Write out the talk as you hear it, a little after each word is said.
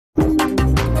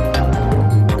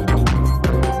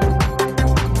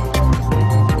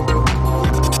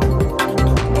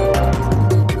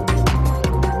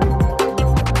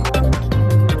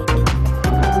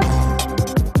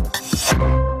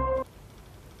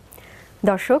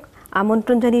দর্শক,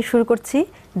 আমন্ত্রণ জানিয়ে শুরু করছি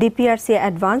ডিপিআরসি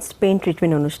অ্যাডভান্সড পেইন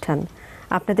ট্রিটমেন্ট অনুষ্ঠান।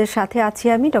 আপনাদের সাথে আছি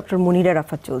আমি ডক্টর মুনিরা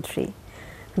রাফাত চৌধুরী।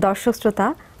 দর্শক শ্রোতা,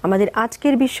 আমাদের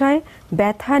আজকের বিষয়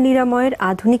ব্যথা নিরাময়ের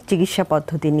আধুনিক চিকিৎসা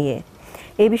পদ্ধতি নিয়ে।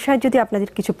 এই বিষয়ে যদি আপনাদের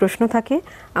কিছু প্রশ্ন থাকে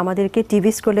আমাদেরকে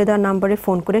টিভি স্ক্রলে দেওয়া নম্বরে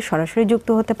ফোন করে সরাসরি যুক্ত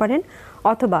হতে পারেন,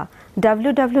 অথবা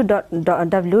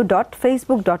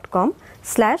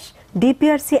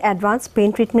www.facebook.com/DPRC অ্যাডভান্স পেইন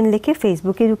ট্রিটমেন্ট লিখে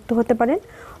ফেসবুকে যুক্ত হতে পারেন,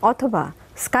 অথবা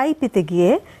স্কাইপিতে গিয়ে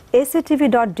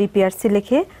satv.dprc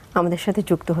লিখে আমাদের সাথে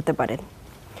যুক্ত হতে পারেন।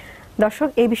 দর্শক,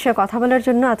 এই বিষয়ে কথা বলার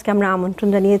জন্য আজকে আমরা আমন্ত্রণ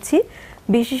জানিয়েছি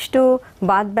বিশিষ্ট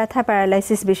বাত ব্যথা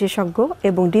প্যারালাইসিস বিশেষজ্ঞ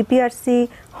এবং ডিপিআরসি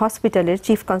হসপিটালের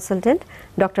চিফ কনসালটেন্ট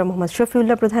ডক্টর.মড.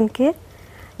 শফিউল্লাহ প্রধানকে,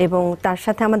 এবং তার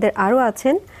সাথে আমাদের আরও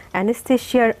আছেন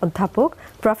অ্যানেস্থেশিয়ার অধ্যাপক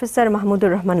প্রফেসর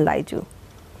মাহমুদুর রহমান লাইজু।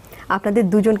 আপনাদের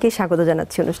দুজনকে স্বাগত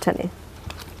জানাচ্ছি অনুষ্ঠানে।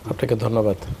 আপনাকে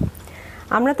ধন্যবাদ।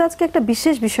 আমরা তো আজকে একটা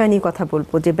বিশেষ বিষয় নিয়ে কথা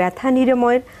বলবো, যে ব্যথা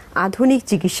নিরাময়ের আধুনিক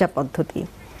চিকিৎসা পদ্ধতি।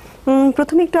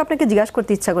 প্রথমে একটু আপনাকে জিজ্ঞাসা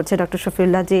করতে ইচ্ছা করছে ডক্টর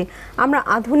শফিউল্লাহ, যে আমরা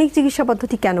আধুনিক চিকিৎসা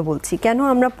পদ্ধতি কেন বলছি, কেন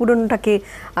আমরা পুরনোটাকে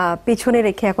পেছনে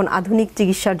রেখে এখন আধুনিক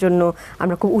চিকিৎসার জন্য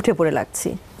আমরা খুব উঠে পড়ে লাগছি?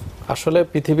 আসলে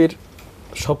পৃথিবীর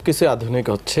সব কিছুই আধুনিক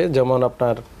হচ্ছে, যেমন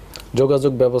আপনার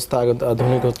যোগাযোগ ব্যবস্থা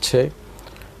আধুনিক হচ্ছে,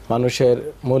 মানুষের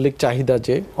মৌলিক চাহিদা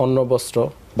যে অন্ন, বস্ত্র,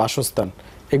 বাসস্থান,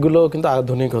 এগুলো কিন্তু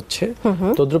আধুনিক হচ্ছে।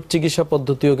 তদ্রুপ চিকিৎসা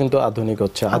পদ্ধতিও কিন্তু আধুনিক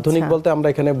হচ্ছে। আধুনিক বলতে আমরা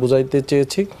এখানে বুঝাইতে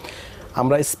চেয়েছি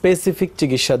আমরা স্পেসিফিক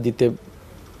চিকিৎসা দিতে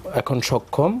এখন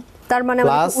সক্ষম। তার মানে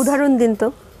উদাহরণ দিন তো।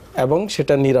 এবং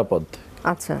সেটা নিরাপদ।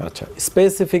 আচ্ছা আচ্ছা,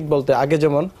 স্পেসিফিক বলতে আগে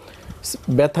যেমন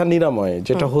ব্যথা নিরাময়ে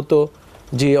যেটা হতো,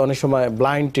 যে অনেক সময়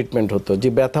ব্লাইন্ড ট্রিটমেন্ট হতো, যে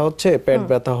ব্যথা হচ্ছে, পেট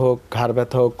ব্যথা হোক, ঘাড়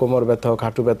ব্যথা হোক, কোমর ব্যথা হোক,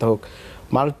 হাঁটু ব্যথা হোক,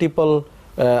 মাল্টিপল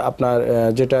আপনার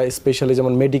যেটা স্পেশালি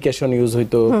যেমন মেডিকেশন ইউজ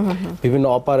হইতো, বিভিন্ন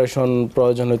অপারেশন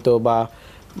প্রয়োজন হইতো, বা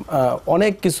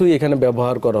অনেক কিছুই এখানে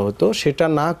ব্যবহার করা হতো। সেটা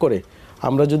না করে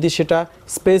আমরা যদি সেটা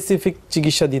স্পেসিফিক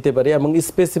চিকিৎসা দিতে পারি এবং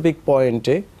স্পেসিফিক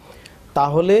পয়েন্টে,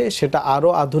 তাহলে সেটা আরো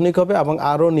আধুনিক হবে এবং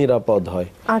আরো নিরাপদ হয়।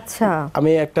 আচ্ছা,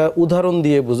 আমি একটা উদাহরণ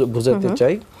দিয়ে বুঝাতে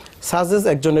চাই। সাজেস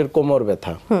একজনের কোমর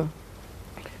ব্যথা।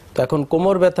 তো এখন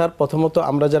কোমর ব্যথার প্রথমত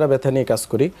আমরা যারা ব্যথা নিয়ে কাজ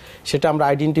করি সেটা আমরা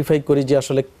আইডেন্টিফাই করি যে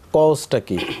আসলে কজটা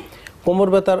কি। কোমর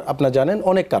ব্যথার আপনারা জানেন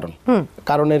অনেক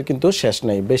কারণের কিন্তু শেষ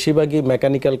নেই। বেশিরভাগই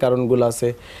মেকানিক্যাল কারণগুলো আছে,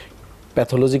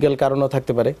 প্যাথোলজিক্যাল কারণও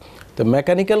থাকতে পারে। তো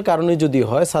মেকানিক্যাল কারণে যদি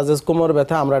হয়, সাজেস কোমর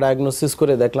ব্যথা, আমরা ডায়াগনোসিস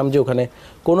করে দেখলাম যে ওখানে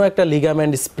কোনো একটা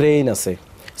লিগামেন্ট স্প্রেইন আছে।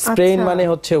 স্প্রেইন মানে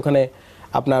হচ্ছে ওখানে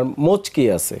আপনার মোচকি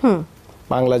আছে,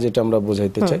 বাংলা যেটা আমরা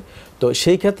বোঝাইতে চাই। তো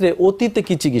সেই ক্ষেত্রে অতীতে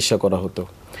কি চিকিৎসা করা হতো?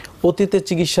 অতীতে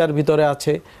চিকিৎসার ভিতরে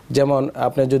আছে, যেমন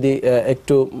আপনি যদি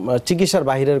একটু চিকিৎসার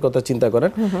বাহিরের কথা চিন্তা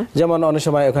করেন, যেমন অনেক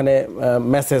সময় ওখানে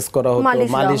ম্যাসেজ করা হতো,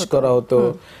 মালিশ করা হতো,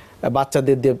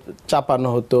 বাচ্চাদের দিয়ে চাপানো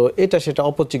হতো, এটা সেটা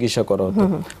অপচিকিৎসা করা হতো।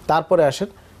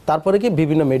 তারপরে কি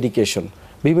বিভিন্ন মেডিকেশন,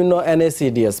 বিভিন্ন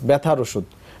NSAIDs ব্যথার ওষুধ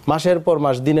মাসের পর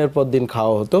মাস, দিনের পর দিন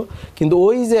খাওয়া হতো। কিন্তু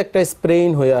ওই যে একটা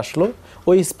স্প্রেইন হয়ে আসলো,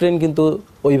 ওই স্প্রেইন কিন্তু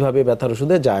ওইভাবে ব্যথার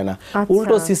ওষুধে যায় না।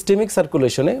 উল্টো সিস্টেমিক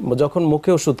সার্কুলেশনে যখন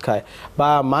মুখে ওষুধ খায় বা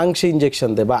মাংসে ইনজেকশন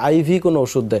দেয় বা আইভি কোনো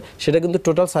ওষুধ দেয়, সেটা কিন্তু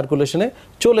টোটাল সার্কুলেশনে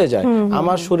চলে যায়।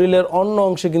 আমার শরীরের অন্য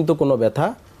অংশে কিন্তু কোনো ব্যথা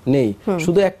নেই,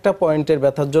 শুধু একটা পয়েন্টের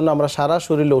ব্যথার জন্য আমরা সারা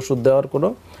শরীরে ওষুধ দেওয়ার কোনো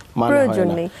প্রয়োজন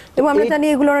নেই। এবং আমরা জানি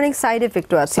এগুলোর অনেক সাইড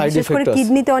এফেক্টও আছে, বিশেষ করে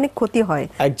কিডনিতে অনেক ক্ষতি হয়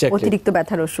অতিরিক্ত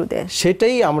ব্যথার ওষুধে।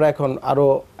 সেটাই আমরা এখন আরো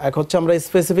আমরা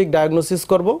স্পেসিফিক ডায়াগনোসিস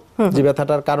করব যে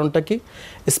ব্যথাটার কারণটা কি,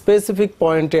 স্পেসিফিক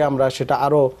পয়েন্টে আমরা সেটা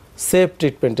আরো সেফ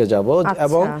ট্রিটমেন্টে যাব,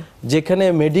 এবং যেখানে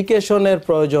মেডিকেশনের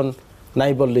প্রয়োজন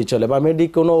নাই বললেই চলে, বা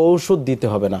কোনো ওষুধ দিতে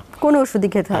হবে না, কোনো ওষুধই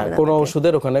খেতে হবে না, কোনো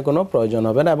ওষুধের ওখানে কোনো প্রয়োজন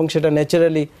হবে না, এবং সেটা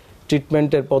ন্যাচারালি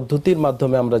ট্রিটমেন্টের পদ্ধতির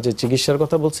মাধ্যমে আমরা যে চিকিৎসার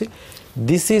কথা বলছি,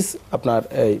 দিস ইজ আপনার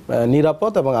এই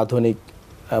নিরাপদ এবং আধুনিক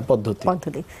পদ্ধতি।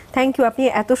 থ্যাংক ইউ, আপনি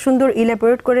এত সুন্দর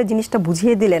ইলাবোরেট করে জিনিসটা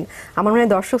বুঝিয়ে দিলেন। আমার মনে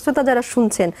হয় দর্শক শ্রোতা যারা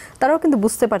শুনছেন তারাও কিন্তু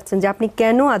বুঝতে পারছেন যে আপনি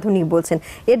কেন আধুনিক বলছেন।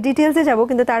 এর ডিটেলসে যাব,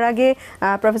 কিন্তু তার আগে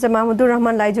প্রফেসর মাহমুদুর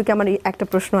রহমান লাইজুকে আমার একটা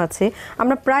প্রশ্ন আছে।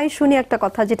 আমরা প্রায় শুনি একটা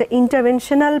কথা, যেটা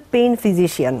ইন্টারভেনশনাল পেইন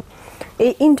ফিজিশিয়ান।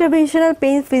 এই ইন্টারভেনশনাল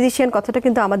পেইন ফিজিশিয়ান কথাটা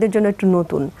কিন্তু আমাদের জন্য একটু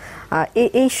নতুন,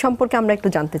 এই সম্পর্কে আমরা একটু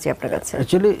জানতে চাই আপনার কাছে।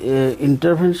 অ্যাকচুয়ালি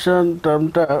ইন্টারভেনশন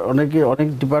টার্মটা অনেক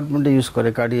ডিপার্টমেন্টে ইউজ করে,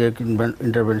 কার্ডিয়াক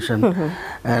ইন্টারভেনশন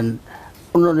অ্যান্ড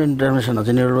অন্যান্য ইন্টারভেনশন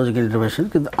আছে, নিউরোলজিক্যাল ইন্টারভেনশন।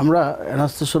 কিন্তু আমরা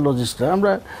অ্যানাস্থেসিওলজিস্টরা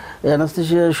আমরা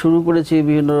অ্যানাস্থেসিয়া শুরু করেছি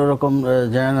বিভিন্ন রকম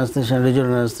general anaesthesia,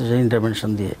 regional anaesthesia intervention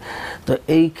দিয়ে। তো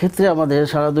এই ক্ষেত্রে আমাদের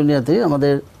সারা দুনিয়াতে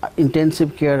আমাদের ইন্টেনসিভ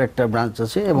কেয়ার একটা ব্রাঞ্চ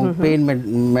আছে, এবং পেইন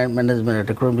ম্যানেজমেন্ট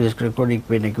একটা, বিশেষ করে chronic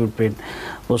pain, acute pain,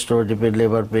 post operative pain,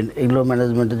 labour pain, এগুলো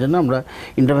ম্যানেজমেন্টের জন্য আমরা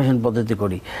ইন্টারভেনশন পদ্ধতি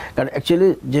করি। কারণ অ্যাকচুয়ালি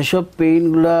যেসব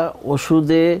পেইনগুলো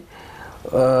ওষুধে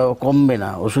কমবে না,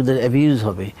 ওষুধের অ্যাবিউজ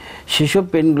হবে, সেসব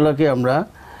পেনগুলোকে আমরা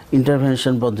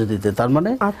ইন্টারভেনশন পদ্ধতিতে। তার মানে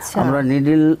আমরা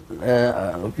নিডল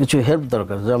কিছু হেল্প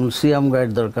দরকার, যেমন সিয়াম গাইড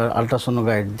দরকার, আলট্রাসোনো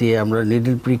গাইড দিয়ে আমরা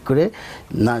নিডল প্রিক করে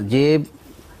না যে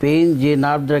পেইন যে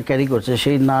নার্ভ দ্বারা ক্যারি করছে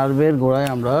সেই নার্ভের গোড়ায়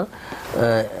আমরা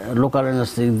লোকাল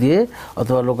অ্যানেস্থেটিক দিয়ে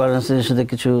অথবা লোকাল অ্যানেস্থেটিকের সাথে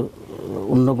কিছু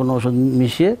অন্য কোনো ওষুধ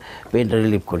মিশিয়ে পেইনটা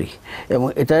রিলিভ করি, এবং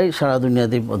এটাই সারা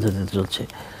দুনিয়াতেই পদ্ধতিতে চলছে।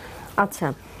 আচ্ছা,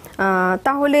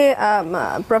 তাহলে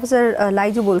প্রফেসর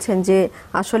লাইজু বলছেন যে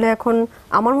আসলে এখন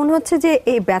আমার মনে হচ্ছে যে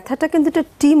এই ব্যথাটা কিন্তু একটা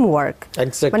টিম ওয়ার্ক,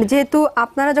 মানে যেহেতু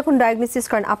আপনারা যখন ডায়াগনোসিস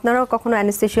করেন আপনারাও কখনো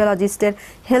অ্যানেস্থেসিওলজিস্টের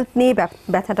হেল্প নিয়ে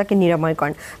ব্যথাটাকে নিরাময়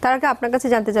করেন। তার আগে আপনার কাছে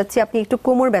জানতে চাচ্ছি, আপনি একটু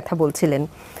কোমর ব্যথা বলছিলেন,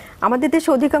 আমাদের দেশে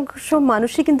অধিকাংশ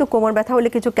মানুষই কিন্তু কোমর ব্যথা হলে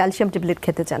কিছু ক্যালসিয়াম ট্যাবলেট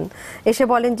খেতে চান, এসে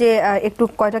বলেন যে একটু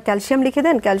কয়টা ক্যালসিয়াম লিখে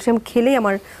দেন, ক্যালসিয়াম খেলেই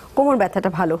আমার কোমর ব্যথাটা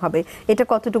ভালো হবে। এটা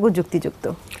কতটুকু যুক্তিযুক্ত?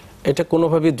 এটা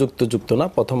কোনোভাবেই যুক্ত না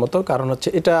প্রথমত, কারণ হচ্ছে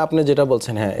এটা আপনি যেটা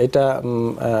বলছেন, হ্যাঁ এটা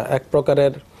এক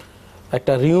প্রকারের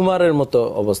একটা রিউমারের মতো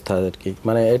অবস্থা আর কি,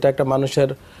 মানে এটা একটা মানুষের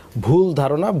ভুল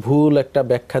ধারণা, ভুল একটা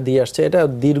ব্যাখ্যা দিয়ে আসছে, এটা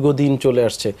দীর্ঘদিন চলে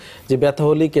আসছে যে ব্যথা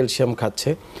হলেই ক্যালসিয়াম খাচ্ছে।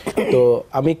 তো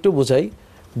আমি একটু বুঝাই,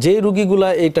 যে রুগীগুলা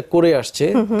এইটা করে আসছে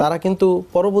তারা কিন্তু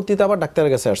পরবর্তীতে আবার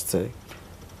ডাক্তারের কাছে আসছে,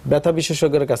 ব্যথা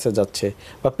বিশেষজ্ঞের কাছে যাচ্ছে,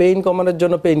 বা পেইন কমানোর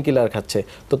জন্য পেইন কিলার খাচ্ছে।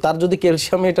 তো তার যদি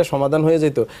ক্যালসিয়ামে এটা সমাধান হয়ে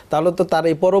যেত তাহলে তো তার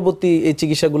এই পরবর্তী এই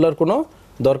চিকিৎসাগুলোর কোনো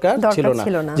দরকার ছিল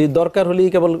না, যে দরকার হলেই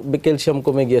কেবল ক্যালসিয়াম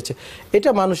কমে গিয়েছে। এটা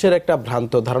মানুষের একটা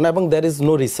ভ্রান্ত ধারণা, এবং there is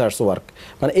no research work,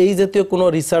 মানে এই জাতীয় কোনো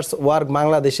রিসার্চ ওয়ার্ক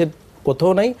বাংলাদেশের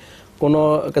কোথাও নাই, কোনো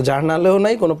জার্নালেও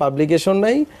নাই, কোনো পাবলিকেশন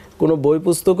নাই, কোনো বই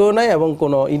পুস্তকেও নাই, এবং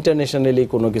কোনো ইন্টারন্যাশনালি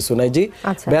কোনো কিছু নাই যে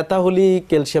ব্যথা হলেই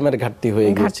ক্যালসিয়ামের ঘাটতি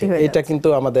হয়ে গেছে। এটা কিন্তু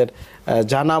আমাদের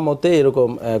জানা মতে এরকম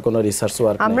কোনো রিসার্চ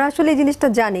ওয়ার্ক নাই। আমরা আসলে এই জিনিসটা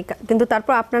জানি, কিন্তু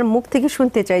তারপর আপনার মুখ থেকে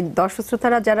শুনতে চাই দর্শক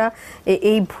শ্রোতারা যারা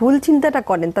এই ভুল চিন্তাটা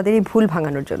করেন তাদের এই ভুল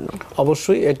ভাঙানোর জন্য।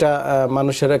 অবশ্যই এটা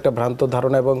মানুষের একটা ভ্রান্ত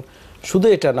ধারণা, এবং শুধু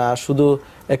এটা না, শুধু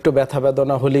একটু ব্যথা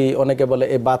বেদনা হলেই অনেকে বলে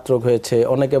এই বাত রোগ হয়েছে,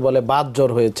 অনেকে বলে বাত জ্বর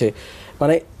হয়েছে,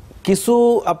 মানে কিছু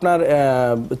আপনার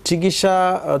চিকিৎসা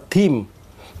থিম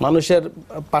মানুষের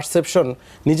পারসেপশন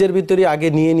নিজের ভিতরে আগে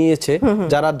নিয়ে নিয়েছে,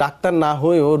 যারা ডাক্তার না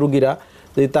হয়েও রুগীরা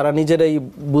তারা নিজেরাই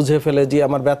বুঝে ফেলে যে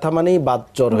আমার ব্যথা মানেই বাত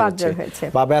জ্বর হয়েছে,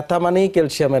 বা ব্যথা মানেই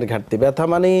ক্যালসিয়ামের ঘাটতি, ব্যথা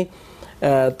মানেই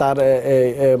তার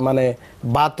মানে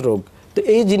বাত রোগ। তো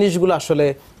এই জিনিসগুলো আসলে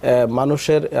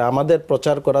মানুষের আমাদের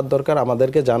প্রচার করার দরকার,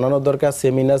 আমাদেরকে জানানো দরকার,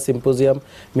 সেমিনার সিম্পোজিয়াম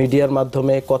মিডিয়ার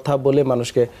মাধ্যমে কথা বলে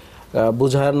মানুষকে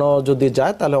বোঝানো যদি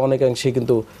যায় তাহলে অনেকাংশে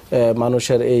কিন্তু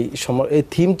মানুষের এই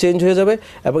থিম চেঞ্জ হয়ে যাবে,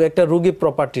 এবং একটা রোগী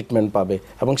প্রপার ট্রিটমেন্ট পাবে,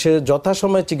 এবং সে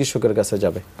যথাসময়ে চিকিৎসকের কাছে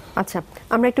যাবে। আচ্ছা,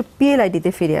 আমরা একটু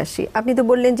পিএলআইডিতে ফিরে আসি। আপনি তো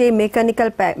বললেন যে মেকানিক্যাল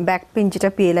ব্যাক পেইন যেটা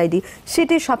পিএলআইডি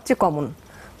সেটাই সবচেয়ে কমন,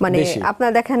 মানে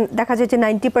আপনার দেখা যায় যে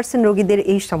 90% রোগীদের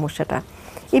এই সমস্যাটা।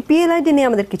 এই পিএলআইডি নিয়ে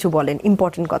আমাদের কিছু বলেন,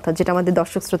 ইম্পর্টেন্ট কথা যেটা আমাদের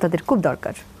দর্শক শ্রোতাদের খুব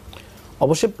দরকার।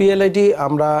 অবশ্যই পিএলআইডি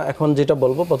আমরা এখন যেটা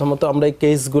বলবো, প্রথমত আমরা এই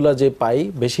কেসগুলো যে পাই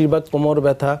বেশিরভাগ কোমর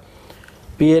ব্যথা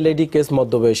পিএলআইডি কেস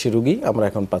মধ্যবয়সী রোগী আমরা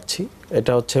এখন পাচ্ছি।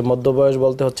 এটা হচ্ছে মধ্যবয়স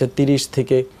বলতে হচ্ছে 30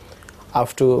 থেকে আপ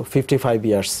টু 55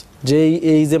 ইয়ার্স, যেই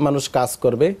এইজে মানুষ কাজ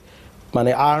করবে,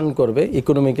 মানে আর্ন করবে,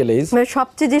 ইকোনমিক্যাল এজ, মানে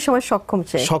সবচেয়ে যে সময়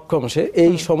সক্ষম সে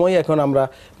এই সময় এখন আমরা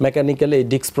মেকানিক্যাল এই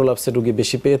ডিস্ক প্রলাপসের রোগী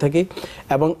বেশি পেয়ে থাকি।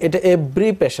 এবং এটা এভরি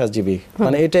পেশাজীবী,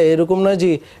 মানে এটা এরকম নয়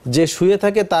যে শুয়ে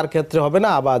থাকে তার ক্ষেত্রে হবে না,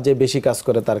 আবার যে বেশি কাজ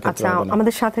করে তার ক্ষেত্রে হবে না।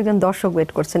 আমাদের সাথে একজন দর্শক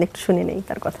ওয়েট করছেন, একটু শুনে নেই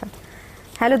তার কথা।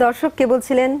 হ্যালো দর্শক, কে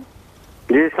বলছিলেন?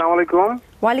 জি, আসসালামু আলাইকুম।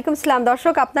 ওয়ালাইকুম আসসালাম।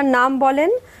 দর্শক আপনার নাম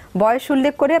বলেন, বয়স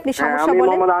উল্লেখ করে আপনি সমস্যা বলেন। আমি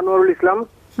মোহাম্মদ আনোয়ারুল ইসলাম,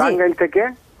 টাঙ্গাইল থেকে।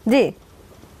 জি,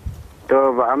 তো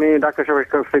আমি ডাক্তার সাহেবের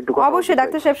কাছে একটু কথা। অবশ্যই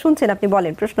ডাক্তার সাহেব শুনছেন, আপনি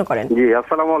বলেন, প্রশ্ন করেন। জি,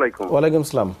 আসসালামু আলাইকুম। ওয়ালাইকুম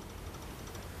আসসালাম।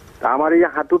 আমার এই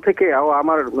হাঁটু থেকে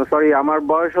আমার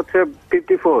বয়স হচ্ছে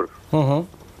 54।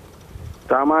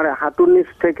 তো আমার হাঁটুর নিচ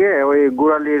থেকে ওই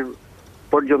গোড়ালির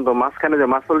পর্যন্ত মাঝখানে যে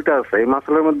মাসলটা আছে এই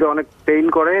মাসলের মধ্যে অনেক পেইন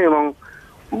করে, এবং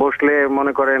বসলে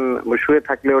মনে করেন শুয়ে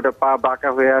থাকলে ওটা পা বাঁকা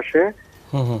হয়ে আসে।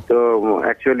 তো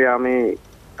অ্যাকচুয়ালি আমি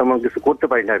তেমন কিছু করতে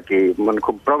পারি না আর কি, মানে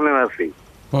খুব প্রবলেম আছি।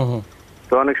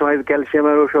 তো অনেক সময়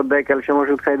ক্যালসিয়ামের ওষুধ দেয়, ক্যালসিয়াম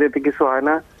ওষুধ খাই দিতে কিছু হয়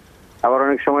না। আবার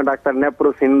অনেক সময় ডাক্তার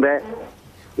নেপ্রোসিন দেয়,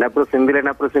 নেপ্রোসিন দিলে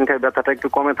নেপ্রোসিন খাই ব্যথাটা একটু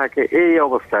কমে থাকে, এই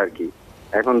অবস্থা আর কি।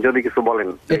 এখন যদি কিছু বলেন।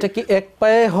 এটা কি এক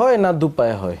পায়ে হয় না দু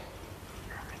পায়ে হয়?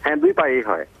 হ্যাঁ, দুই পায়েই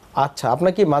হয়। আচ্ছা,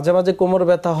 আপনার কি মাঝে মাঝে কোমর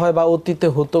ব্যথা হয় বা অতীতে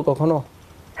হতো কখনো?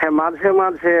 হ্যাঁ, মাঝে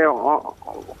মাঝে,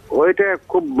 ওইটা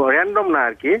খুব র্যান্ডম না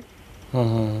আর কি।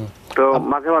 তো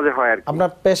মাঝে মাঝে হয় আর কি।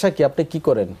 আপনার পেশা কি, আপনি কি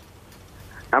করেন?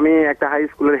 আমি একটা হাই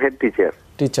স্কুলের হেড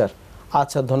টিচার।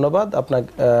 আচ্ছা, ধন্যবাদ, আপনাকে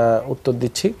উত্তর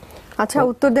দিচ্ছি। আচ্ছা,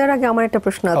 উত্তর দেওয়ার আগে আমার একটা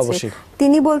প্রশ্ন আছে।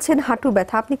 তিনি বলছেন হাঁটু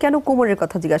ব্যথা, আপনি কেন কোমরের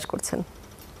কথা জিজ্ঞাসা করছেন?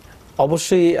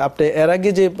 অবশ্যই আপনি এর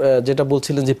আগে যেটা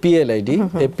বলছিলেন যে পিএলআইডি,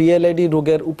 এই পিএলআইডি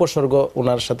রোগের উপসর্গ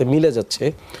ওনার সাথে মিলে যাচ্ছে,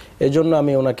 এই জন্য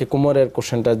আমি ওনাকে কোমরের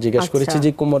কোশ্চেনটা জিজ্ঞেস করেছি যে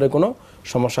কোমরে কোনো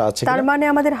সমস্যা আছে তার মানে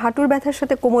আমাদের হাঁটুর ব্যথার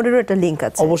সাথে কোমরেরও একটা লিংক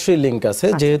আছে। অবশ্যই লিংক আছে,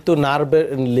 যেহেতু নার্ভের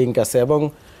লিংক আছে। এবং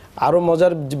আরো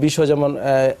মজার বিষয়, যেমন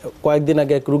কয়েকদিন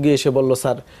আগে এক রোগী এসে বলল,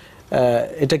 স্যার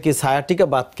এটা কি সায়াটিকা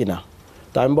বাত কিনা?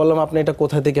 তো আমি বললাম, আপনি এটা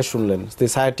কোথা থেকে শুনলেন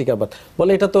সায়াটিকা বাত?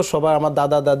 বলে এটা তো সবাই, আমার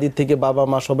দাদা দাদি থেকে বাবা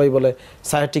মা সবাই বলে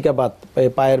সায়াটিকা বাত,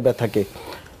 পায়ের ব্যথাকে।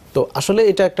 তো আসলে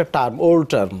এটা একটা টার্ম, ওল্ড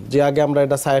টার্ম, যে আগে আমরা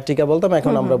এটা সায়াটিকা বলতাম,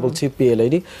 এখন আমরা বলছি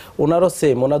পিএলআইডি। ওনারও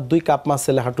সেম, ওনার 2 কাপ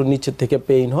মাসেলে হাঁটুর নিচের থেকে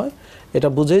পেইন হয়, এটা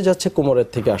বুঝেই যাচ্ছে কোমরের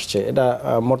থেকে আসছে, এটা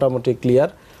মোটামুটি ক্লিয়ার।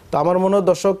 তো আমার মনে হয়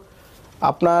দর্শক,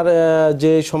 আপনার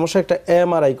যে সমস্যা, একটা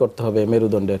এমআরআই করতে হবে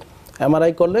মেরুদণ্ডের।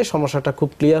 এমআরআই করলে সমস্যাটা খুব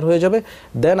ক্লিয়ার হয়ে যাবে।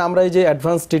 দেন আমরা এই যে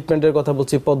অ্যাডভান্স ট্রিটমেন্টের কথা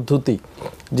বলছি, পদ্ধতি,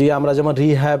 যে আমরা যেমন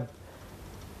রিহ্যাব,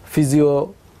 ফিজিও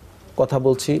কথা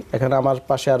বলছি, এখানে আমার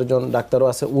পাশে আরেকজন ডাক্তারও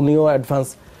আছে, উনিও অ্যাডভান্স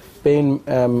পেইন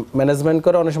ম্যানেজমেন্ট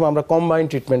করে, অনেক সময় আমরা কম্বাইন্ড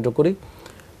ট্রিটমেন্টও করি।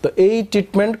 তো এই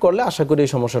ট্রিটমেন্ট করলে আশা করি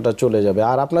এই সমস্যাটা চলে যাবে।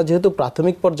 আর আপনার যেহেতু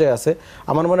প্রাথমিক পর্যায়ে আছে,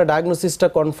 আমার মনে হয় ডায়াগনোসিসটা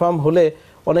কনফার্ম হলে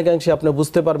অনেকাংশে আপনি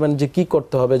বুঝতে পারবেন যে কি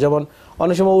করতে হবে। যেমন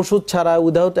অনেক সময় ওষুধ ছাড়া,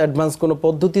 উইদাউট অ্যাডভান্স কোনো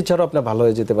পদ্ধতি ছাড়াও আপনি ভালো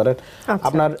হয়ে যেতে পারেন।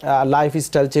 আপনার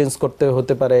লাইফস্টাইল চেঞ্জ করতে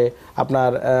হতে পারে,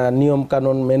 আপনার নিয়ম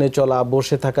কানুন মেনে চলা,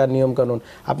 বসে থাকার নিয়ম কানুন।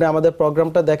 আপনি আমাদের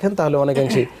প্রোগ্রামটা দেখেন, তাহলে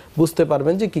অনেকাংশে বুঝতে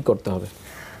পারবেন যে কি করতে হবে।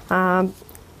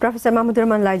 প্রফেসর মাহমুদুর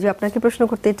রহমান লাইজু, আপনাকে প্রশ্ন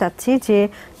করতে চাচ্ছি যে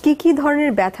কি কি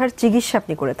ধরনের ব্যথার চিকিৎসা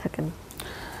আপনি করে থাকেন?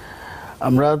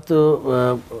 আমরা তো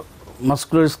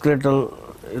মাসকুলারস্কেলেটাল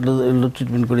এগুলো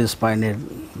ট্রিটমেন্ট করি, স্পাইনের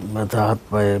ব্যথা, হাত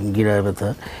পায়ে গিরায় ব্যথা।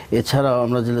 এছাড়াও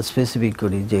আমরা যেটা স্পেসিফিক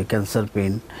করি, যে cancer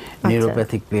pen,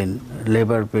 neuropathic pen,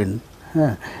 labour pain,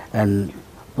 হ্যাঁ, অ্যান্ড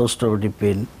পোস্ট অপারেটিভ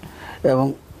পেন, এবং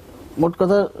মোট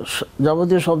কথা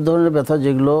যাবতীয় সব ধরনের ব্যথা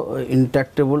যেগুলো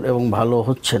ইনট্যাক্টেবল এবং ভালো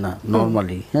হচ্ছে না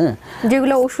নর্মালি, হ্যাঁ,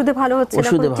 যেগুলো ওষুধে ভালো হচ্ছে না,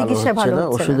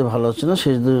 ওষুধে ভালো হচ্ছে না,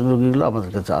 সেই রোগীগুলো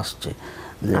আমাদের কাছে আসছে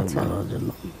ভালোর জন্য।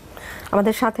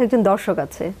 আমাদের সাথে একজন দর্শক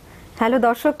আছে। হ্যালো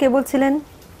দর্শক, কে বলছিলেন?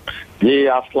 জি,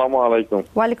 আসসালামু আলাইকুম।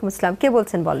 ওয়ালাইকুম আসসালাম, কে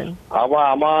বলছেন বলেন?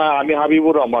 আমি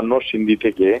হাবিবুর রহমান, নরসিংদী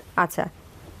থেকে। আচ্ছা,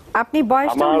 আপনি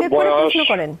বয়সটা উল্লেখ করে প্রশ্ন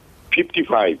করেন।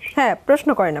 55। হ্যাঁ, প্রশ্ন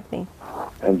করেন আপনি।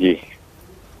 জি,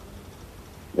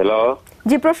 হ্যালো।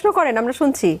 জি, প্রশ্ন করেন, আমরা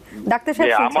শুনছি। ডাক্তার সাহেব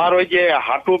শুনছেন? আমার ওই যে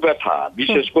হাঁটু ব্যথা,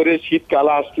 বিশেষ করে শীতকাল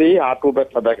আসলেই হাঁটু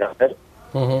ব্যথা দেখা যায়।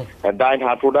 ডাইন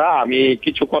হাঁটুটা, আমি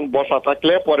কিছুক্ষণ বসা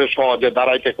থাকলে পরে সহজে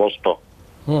দাঁড়াইতে কষ্ট,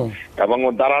 এবং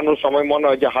দাঁড়ানোর সময় মনে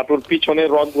হয় যে হাঁটুর পিছনের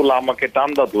রগগুলো আমাকে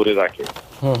টান্দা ধরে রাখে।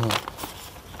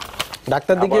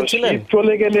 ডাক্তার দেখিয়েছিলেন?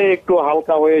 চলে গেলে একটু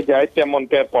হালকা হয়ে যায়, তেমন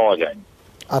টের পাওয়া যায়।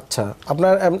 আচ্ছা,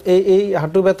 আপনার এই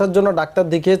হাঁটু ব্যথার জন্য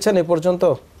ডাক্তার দেখিয়েছেন এ পর্যন্ত?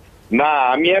 না,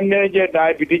 আমি এমনি যে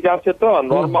ডায়াবেটিস আছে, তো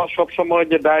নরমাল সবসময়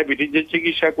যে ডায়াবেটিসের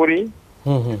চিকিৎসা করি।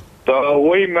 তো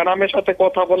ওই ম্যাডামের সাথে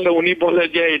কথা বললে উনি বলে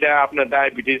যে এটা আপনার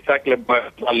ডায়াবেটিস থাকলে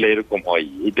পারলে এরকম হয়,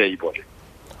 এটাই বলে।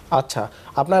 আচ্ছা,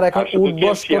 আপনার এখন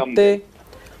উঠবস করতে,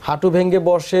 হাঁটু ভেঙে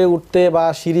বসে উঠতে বা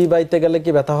সিঁড়ি বাইতে গেলে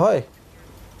কি ব্যথা হয়?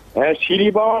 হ্যাঁ, সিঁড়ি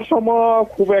বাওয়ার সময়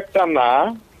খুব একটা না,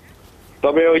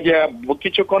 তবে ওই যে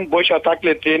কিছুক্ষণ বসে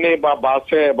থাকলে ট্রেনে বা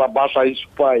বাসে বা বাসায়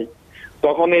পাই,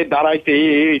 তখন এই দাঁড়াইতে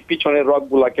এই পিছনের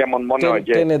রগগুলা কেমন মনে হয়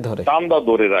যে টান্দা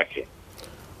ধরে রাখে।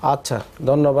 আচ্ছা,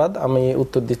 ধন্যবাদ, আমি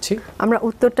উত্তর দিচ্ছি। আমরা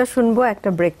উত্তরটা শুনবো একটা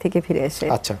ব্রেক থেকে ফিরে এসে।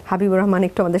 আচ্ছা, হাবিবুর রহমান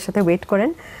একটু আমাদের সাথে ওয়েট করেন।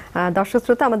 দর্শক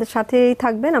শ্রোতা, আমাদের সাথেই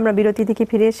থাকবেন, আমরা বিরতি থেকে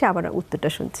ফিরে এসে আবার উত্তরটা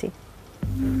শুনছি।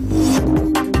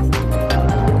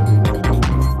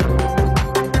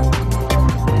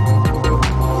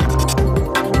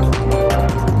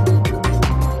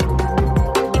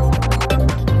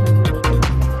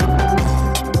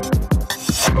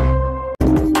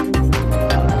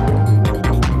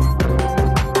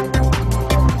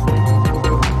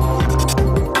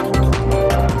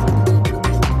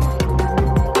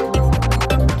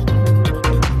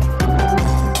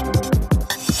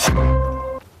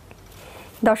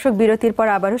 দর্শক, বিরতির পর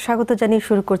আবারও স্বাগত জানিয়ে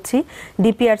শুরু করছি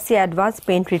ডিপিআরসি অ্যাডভান্স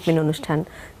পেইন ট্রিটমেন্ট অনুষ্ঠান।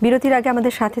 বিরতির আগে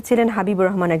আমাদের সাথে ছিলেন হাবিবুর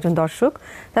রহমান, একজন দর্শক,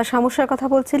 তার সমস্যার কথা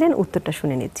বলছিলেন, উত্তরটা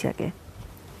শুনে নিচ্ছি আগে।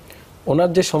 ওনার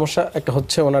যে সমস্যা একটা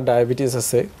হচ্ছে, ওনার ডায়াবেটিস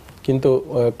আছে, কিন্তু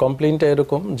কমপ্লেইনটা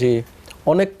এরকম যে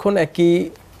অনেকক্ষণ একই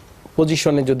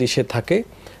পজিশনে যদি সে থাকে,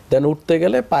 দেন উঠতে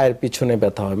গেলে পায়ের পিছনে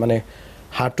ব্যথা হয়, মানে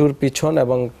হাঁটুর পিছন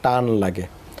এবং টান লাগে।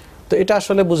 তো এটা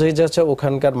আসলে বুঝেই যাচ্ছে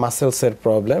ওখানকার মাসেলসের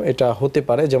প্রবলেম। এটা হতে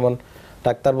পারে, যেমন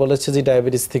ডাক্তার বলেছে যে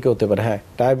ডায়াবেটিস থেকে হতে পারে। হ্যাঁ,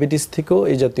 ডায়াবেটিস থেকেও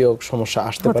এই জাতীয় সমস্যা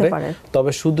আসতে পারে,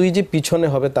 তবে শুধুই যে পিছনে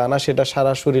হবে তা না, সেটা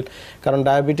সারা শরীর। কারণ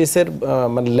ডায়াবেটিসের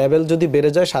মানে লেভেল যদি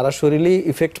বেড়ে যায়, সারা শরীরেই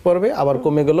ইফেক্ট পড়বে, আবার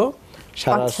কমে গেল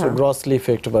সারা গ্রসলি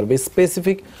ইফেক্ট পড়বে।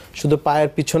 স্পেসিফিক শুধু পায়ের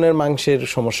পিছনের মাংসের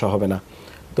সমস্যা হবে না,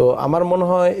 তো আমার মনে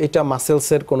হয় এটা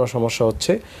মাসেলসের কোনো সমস্যা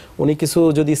হচ্ছে। উনি কিছু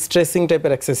যদি স্ট্রেসিং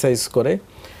টাইপের এক্সারসাইজ করে,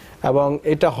 এবং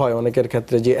এটা হয় অনেকের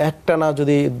ক্ষেত্রে যে একটানা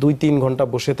যদি 2-3 ঘন্টা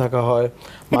বসে থাকা হয়,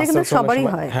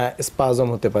 হ্যাঁ স্পাজম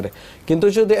হতে পারে, কিন্তু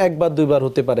যদি একবার দুইবার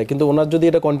হতে পারে, কিন্তু ওনার যদি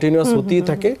এটা কন্টিনিউয়াস হতেই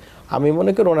থাকে, আমি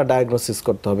মনে করি ওনার ডায়াগনোসিস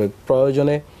করতে হবে।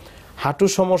 প্রয়োজনে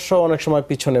হাঁটুর সমস্যা অনেক সময়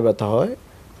পিছনে ব্যথা হয়,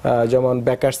 যেমন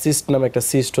ব্যাকার সিস্ট নামে একটা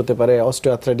সিস্ট হতে পারে,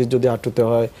 অস্টিওআর্থ্রাইটিস যদি হাঁটুতে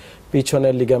হয়,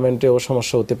 পিছনের লিগামেন্টেও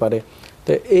সমস্যা হতে পারে।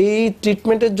 তো এই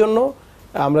ট্রিটমেন্টের জন্য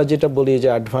আমরা যেটা বলি যে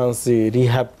advance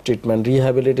rehab treatment,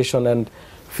 rehabilitation and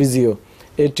physio,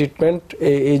 এই ট্রিটমেন্ট,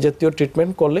 এই জাতীয়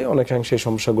ট্রিটমেন্ট করলে অনেকাংশে এই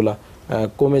সমস্যাগুলো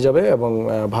কমে যাবে এবং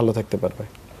ভালো থাকতে পারবে।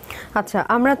 আচ্ছা,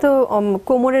 আমরা তো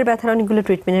কোমরের ব্যথার অনেকগুলো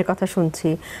ট্রিটমেন্টের কথা শুনছি।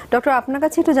 ডক্টর, আপনার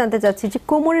কাছে একটু জানতে চাচ্ছি যে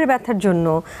কোমরের ব্যথার জন্য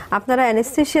আপনারা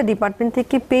অ্যানেস্থেসিয়া ডিপার্টমেন্ট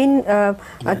থেকে পেইন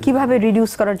কিভাবে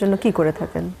রিডিউস করার জন্য কি করে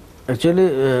থাকেন? অ্যাকচুয়ালি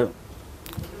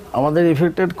আমাদের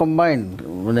ইফেক্টেড কম্বাইন্ড,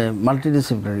 মানে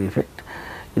মাল্টিডিসিপ্লিনারি ইফেক্ট,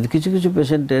 কিন্তু কিছু কিছু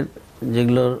পেশেন্টের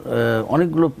যেগুলোর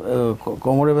অনেকগুলো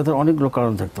কোমরের ব্যথার অনেকগুলো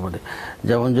কারণ থাকতে পারে।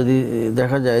 যেমন যদি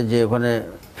দেখা যায় যে ওখানে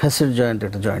ফ্যাসেট জয়েন্ট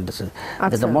একটা জয়েন্ট আছে,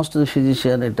 যেটা মোস্ট অফ দ্য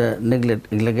ফিজিশিয়ান এটা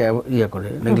এগুলোকে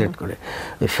নেগলেক্ট করে।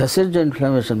 ওই facet joint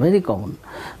inflammation very common,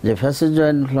 যে ফ্যাসেট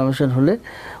জয়েন্ট ইনফ্লামেশন হলে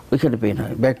ওইখানে পেইন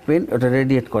হয়, ব্যাক পেইন, ওটা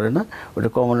রেডিয়েট করে না, ওটা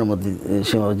কমনের মধ্যে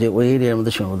যে ওই এরিয়ার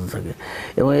মধ্যে সীমাবদ্ধ থাকে।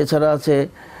 এবং এছাড়া আছে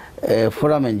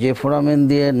ফোরামেন, যে ফোরামেন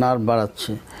দিয়ে নার্ভ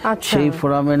বাড়াচ্ছে, সেই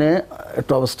ফোরামেনে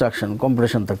একটা অবস্ট্রাকশন,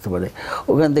 কম্প্রেশন থাকতে পারে,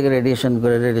 ওখান থেকে রেডিয়েশন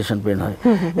করে রেডিয়েশন পেন হয়।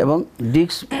 এবং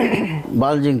ডিস্ক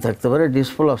বালজিং থাকতে পারে,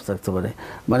 ডিস্ক প্রলাপস থাকতে পারে,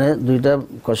 মানে দুইটা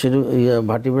কশের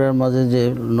ভার্টিব্রার মাঝে যে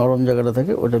নরম জায়গাটা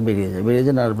থাকে ওটা বেরিয়ে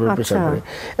যায় নার্ভের প্রেশার করে,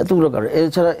 এতগুলো কারণ।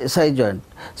 এছাড়া এসআই জয়েন্ট,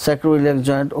 স্যাক্রোইলিয়াক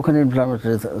জয়েন্ট, ওখানে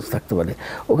ইনফ্লামেটরি থাকতে পারে,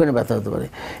 ওখানে ব্যথা হতে পারে।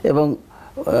 এবং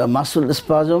মাসল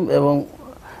স্পাজম এবং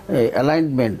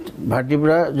অ্যালাইনমেন্ট,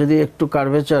 ভার্টিব্রা যদি একটু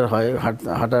কার্ভেচার হয়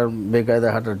হাঁটার, বেকায়দা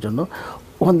হাঁটার জন্য,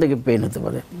 ওখান থেকে পেইন হতে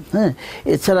পারে। হ্যাঁ,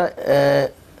 এছাড়া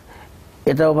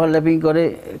এটা ওভারল্যাপিং করে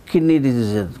কিডনি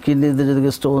ডিজিজের, কিডনিতে যদি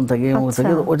স্টোন থাকে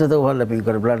থাকে ওইটাতে ওভারল্যাপিং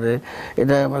করে ব্লাডে,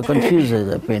 এটা আমার কনফিউজ হয়ে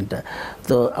যায় পেইনটা।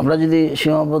 তো আমরা যদি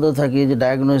সীমাবদ্ধ থাকি যে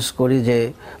ডায়াগনোস করি যে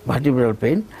ভার্টিব্রাল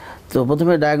পেইন, তো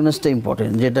প্রথমে ডায়াগনোসটা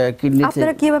ইম্পর্টেন্ট, যেটা কিডনিতে।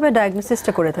 আপনারা কিভাবে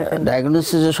ডায়াগনোসিসটা করে থাকেন?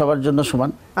 ডায়াগনোসিস সবার জন্য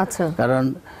সমান। আচ্ছা, কারণ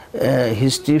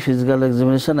history, physical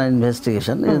examination R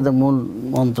investigation is the মূল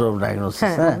মন্ত্র অফ ডায়াগনোসিস।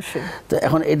 হ্যাঁ, তো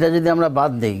এখন এটা যদি আমরা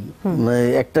বাদ দিই,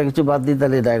 একটা কিছু বাদ দিই,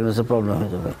 তাহলে ডায়াগনোসিসের প্রবলেম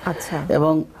হয়ে যাবে। আচ্ছা,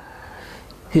 এবং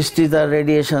হিস্ট্রি, তার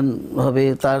রেডিয়েশন হবে,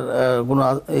 তার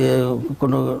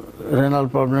কোনো রেনাল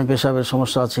প্রবলেম, পেশাবের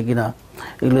সমস্যা আছে কিনা,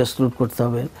 এগুলো এক্সক্লুড করতে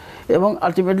হবে। এবং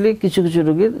আলটিমেটলি কিছু কিছু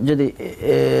রোগীর যদি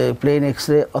প্লেন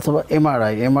এক্সরে অথবা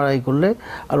এমআরআই করলে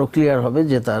আরও ক্লিয়ার হবে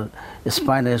যে তার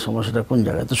স্পাইনের সমস্যাটা কোন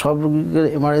জায়গায়। তো সব রোগীকে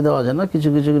এমআরআই দেওয়া যায় না, কিছু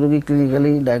কিছু রোগী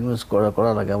ক্লিনিক্যালি ডায়াগনোস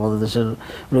করা লাগে। আমাদের দেশের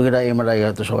রোগীরা এমআরআই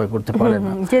হয়তো সবাই করতে পারে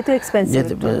না, যেহেতু এক্সপেন্সিভ।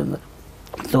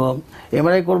 তো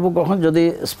এমআরআই করবো কখন? যদি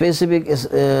স্পেসিফিক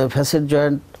ফ্যাসেট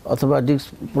জয়েন্ট অথবা ডিস্ক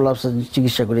প্রলাপসের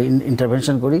চিকিৎসা করি,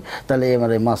 ইন্টারভেনশন করি, তাহলে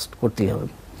এমআরআই মাস্ট করতেই হবে।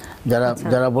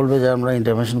 যারা বলবে যে আমরা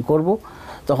ইন্টারভেনশন করব,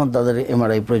 তখন তাদের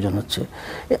এমআরআই প্রয়োজন হচ্ছে।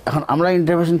 এখন আমরা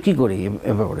ইন্টারভেনশন কী করি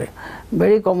এ ব্যাপারে?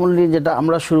 ভেরি কমনলি যেটা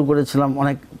আমরা শুরু করেছিলাম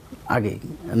অনেক আগে,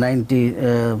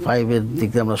 95-এর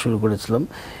দিকে আমরা শুরু করেছিলাম,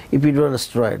 ইপিডুরাল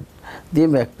স্টেরয়েড দিয়ে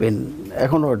ব্যাক পেন।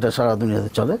 এখনও এটা সারা দুনিয়াতে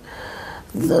চলে,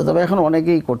 তবে এখন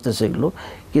অনেকেই করতেছে এগুলো,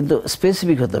 কিন্তু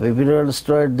স্পেসিফিক হতে হবে। ইপিডুরাল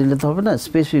স্টেরয়েড দিলে তো হবে না,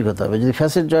 স্পেসিফিক হতে হবে। যদি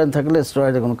ফ্যাসেট জয়েন্ট থাকলে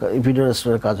স্টেরয়েড, এখন ইপিডুরাল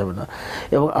স্টেরয়েড কাজ হবে না।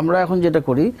 এবং আমরা এখন যেটা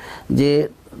করি যে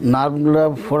নার্ভগুলো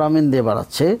ফোরামেন দিয়ে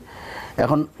বাড়াচ্ছে,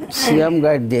 এখন সিয়াম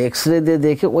গাইড দিয়ে এক্সরে দিয়ে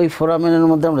দেখে ওই ফোরামেনের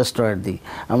মধ্যে আমরা স্টেরয়েড দিই,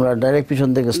 আমরা ডাইরেক্ট পিছন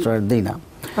থেকে স্টেরয়েড দিই না।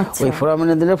 ওই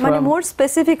ফোরামেনে দিলে মোর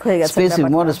স্পেসিফিক হয়ে গেছে,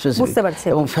 মোর স্পেসিফিক।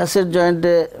 এবং ফ্যাসেট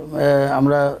জয়েন্টে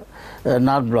আমরা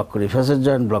নার্ভ ব্লক করি, ফ্যাসেট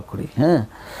জয়েন্ট ব্লক করি। হ্যাঁ,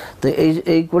 তো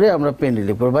এই করে আমরা পেন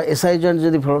রিলিফ করি। বা এসআই জয়েন্ট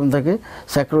যদি প্রবলেম থাকে,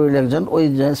 স্যাক্রোইলিয়াক জয়েন্ট, ওই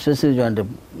স্পেসিফিক জয়েন্টে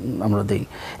আমরা দিই।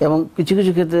 এবং কিছু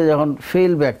কিছু ক্ষেত্রে যখন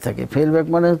ফেল ব্যাক থাকে, ফেল ব্যাক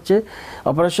মানে হচ্ছে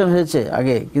অপারেশন হয়েছে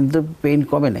আগে কিন্তু পেইন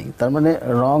কমে নেই, তার মানে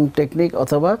রং টেকনিক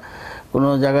অথবা কোনো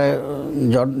জায়গায়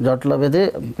জটলা বেঁধে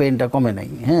পেইনটা কমে নেই।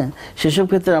 হ্যাঁ, সেসব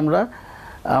ক্ষেত্রে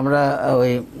আমরা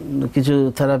ওই কিছু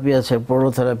থেরাপি আছে,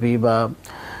 পোরোথেরাপি বা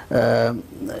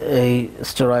এই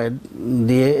স্টেরয়েড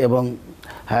দিয়ে এবং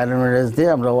হায়ালুরোনিক দিয়ে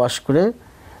আমরা ওয়াশ করে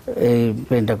এই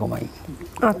পেইনটা কমাই।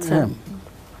 আচ্ছা,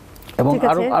 এবং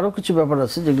আরও কিছু ব্যাপার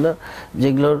আছে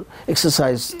যেগুলোর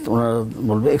এক্সারসাইজ ওনারা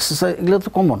বলবে। এক্সারসাইজ এগুলো তো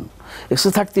কমন,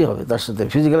 এক্সারসাইজ থাকতেই হবে, তার সাথে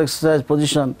ফিজিক্যাল এক্সারসাইজ,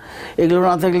 পজিশন, এগুলো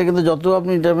না থাকলে কিন্তু যত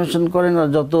আপনি ইন্টারভেনশন করেন আর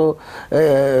যত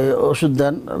ওষুধ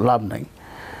দেন, লাভ নাই।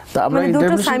 তা আমরা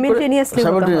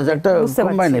একটা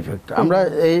কম্বাইন এফেক্ট, আমরা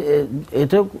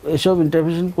এসব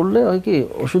ইন্টারভেনশন করলে হয় কি,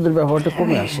 ওষুধের ব্যবহারটা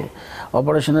কমে আসে,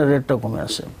 অপারেশনের রেটটা কমে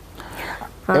আসে।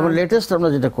 এবং লেটেস্ট আমরা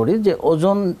যেটা করি যে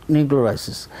ওজন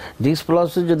নিউক্লোরাইসিস, ডিস্ক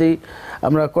প্রলাপসে যদি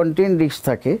আমরা কন্টেইন ডিস্ক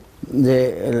থাকে যে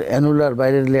অ্যানুলার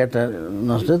বাইরের লেয়ারটা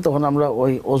নষ্ট হয়, তখন আমরা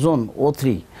ওই ওজন O3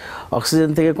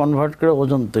 অক্সিজেন থেকে কনভার্ট করে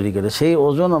ওজন তৈরি করে সেই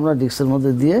ওজন আমরা ডিস্কের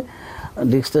মধ্যে দিয়ে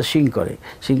ডিস্কটা শিং করে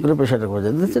প্রেশারটা করে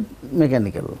যায়,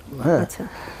 মেকানিক্যাল। হ্যাঁ, আচ্ছা,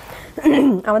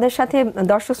 আমাদের সাথে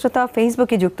দর্শক শ্রোতা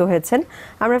ফেসবুকে যুক্ত হয়েছেন,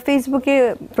 আমরা ফেসবুকে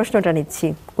প্রশ্নটা নিচ্ছি,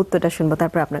 উত্তরটা শুনবো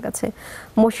তারপর আপনার কাছে।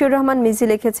 মশিউর রহমান মিজি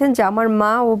লিখেছেন যে আমার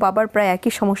মা ও বাবার প্রায়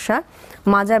একই সমস্যা,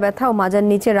 মাজা ব্যথা ও মাজার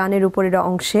নিচে রানের উপরের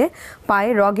অংশে পায়ে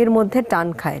রগের মধ্যে টান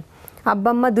খায়।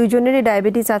 আব্বা আম্মা দুইজনেরই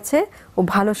ডায়াবেটিস আছে ও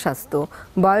ভালো স্বাস্থ্য,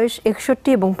 বয়স 61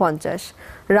 এবং 50।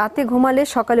 রাতে ঘুমালে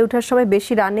সকালে ওঠার সময়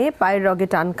বেশি রানে পায়ের রগে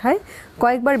টান খায়।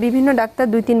 কয়েকবার বিভিন্ন ডাক্তার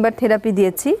 2-3 বার থেরাপি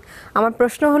দিয়েছি। আমার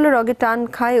প্রশ্ন হলো রগে টান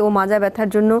খায় ও মাজা ব্যথার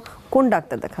জন্য কোন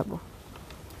ডাক্তার দেখাবো?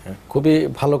 খুবই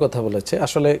ভালো কথা বলেছে।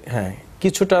 আসলে হ্যাঁ,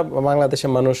 কিছুটা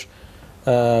বাংলাদেশের মানুষ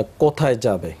কোথায়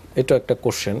যাবে এটা একটা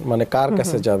কোশ্চেন, মানে কার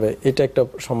কাছে যাবে এটা একটা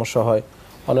সমস্যা হয়,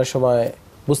 অনেক সময়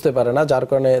বুঝতে পারে না, যার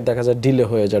কারণে দেখা যায় ডিলে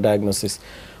হয়ে যায় ডায়াগনোসিস।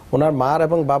 ওনার মার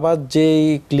এবং বাবার যেই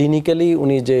ক্লিনিক্যালি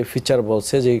উনি যে ফিচার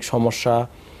বলছে, যে সমস্যা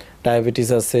ডায়াবেটিস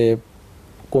আছে,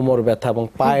 কোমর ব্যথা এবং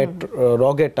পায়ের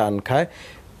রগে টান খায়,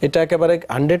 এটা একেবারে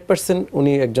 100%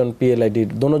 উনি একজন পিএলআইডি,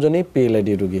 দুজনই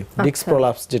পিএলআইডি রোগী। ডিস্ক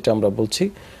প্রলাপস যেটা আমরা বলছি,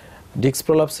 ডিস্ক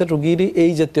প্রলাপসের রোগীরই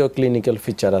এই জাতীয় ক্লিনিক্যাল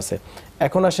ফিচার আছে।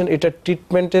 এখন আসেন এটা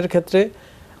ট্রিটমেন্টের ক্ষেত্রে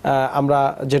আমরা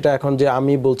যেটা এখন যে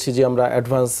আমি বলছি যে আমরা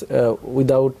advance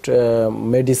without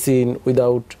medicine,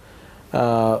 without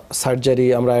surgery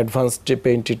আমরা অ্যাডভান্স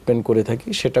পেইন ট্রিটমেন্ট করে থাকি,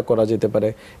 সেটা করা যেতে পারে।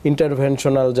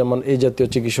 ইন্টারভেনশনাল যেমন এই জাতীয়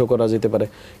চিকিৎসা করা যেতে পারে।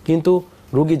 কিন্তু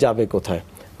রোগী যাবে কোথায়?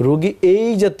 রোগী এই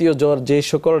জাতীয় জ্বর যে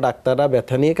সকল ডাক্তাররা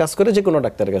ব্যথা নিয়ে কাজ করে যে কোনো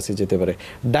ডাক্তারের কাছে যেতে পারে।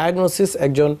 ডায়াগনোসিস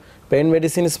একজন পেইন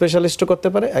মেডিসিন স্পেশালিস্টও করতে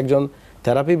পারে, একজন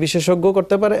থেরাপি বিশেষজ্ঞ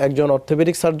করতে পারে, একজন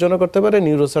অর্থোপেডিক সার্জনও করতে পারে,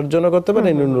 নিউরোসার্জনও করতে পারে,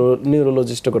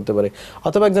 নিউরোলজিস্টও করতে পারে,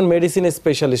 অথবা একজন মেডিসিন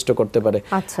স্পেশালিস্টও করতে পারে।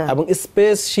 এবং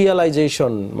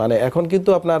স্পেশালাইজেশন মানে এখন কিন্তু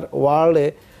আপনার ওয়ার্ল্ডে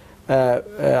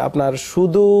আপনার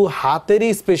শুধু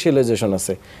হাতেরই স্পেশালাইজেশন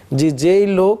আছে, যেই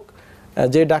লোক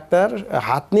যে ডাক্তার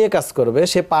হাত নিয়ে কাজ করবে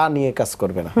সে পা নিয়ে কাজ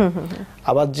করবে না,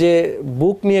 আবার যে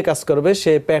বুক নিয়ে কাজ করবে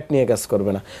সে পেট নিয়ে কাজ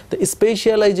করবে না। তো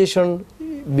স্পেশালাইজেশন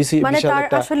মানে তার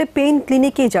আসলে পেইন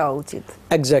ক্লিনিকে যাওয়া উচিত।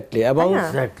 এক্স্যাক্টলি।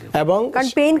 এবং কারণ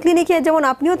পেইন ক্লিনিকে যেমন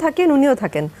আপনিও থাকেন উনিও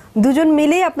থাকেন, দুজন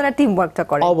মিলে আপনারা টিম ওয়ার্কটা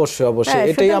করেন। অবশ্যই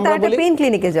এটাই আমরা বলি পেইন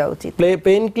ক্লিনিকে যাওয়া উচিত।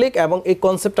 পেইন ক্লিনিক, এবং এই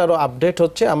কনসেপ্ট আরো আপডেট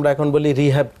হচ্ছে, আমরা এখন বলি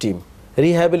রিহ্যাব টিম,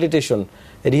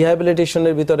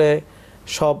 রিহ্যাবিলিটেশনের ভিতরে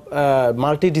সব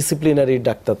মাল্টিডিসিপ্লিনারি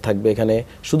ডাক্তার থাকবে এখানে,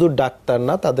 শুধু ডাক্তার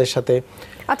না, তাদের সাথে।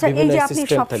 আচ্ছা, এই যে আপনি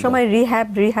সব সময়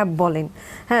রিহ্যাব বলেন,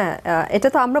 হ্যাঁ এটা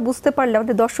তো আমরা বুঝতে পারলাম,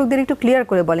 আমাদের দর্শকদের একটু ক্লিয়ার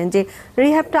করে বলেন যে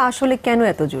রিহ্যাবটা আসলে কেন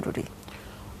এত জরুরি?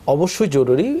 অবশ্যই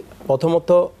জরুরি। প্রথমত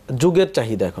যুগের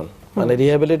চাহিদা এখন, মানে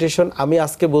রিহ্যাবিলিটেশন আমি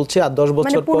আজকে বলছি আর 10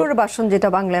 বছর পর, পুনর্বাসন যেটা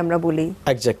বাংলায় আমরা বলি,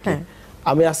 এক্স্যাক্টলি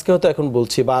আমি আজকে হয়তো এখন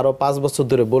বলছি বা আরো 5 বছর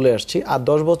ধরে বলে আসছি, আর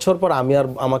 10 বছর পর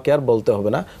আমাকে আর বলতে হবে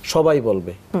না, সবাই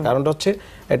বলবে। কারণটা হচ্ছে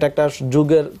এটা একটা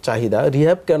যুগের চাহিদা।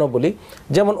 রিহ্যাব কেন বলি,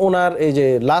 যেমন ওনার এই যে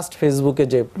লাস্ট ফেসবুকে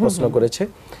যে প্রশ্ন করেছে,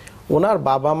 ওনার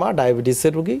বাবা মা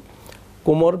ডায়াবেটিসের রোগী,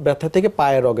 কোমর ব্যথা থেকে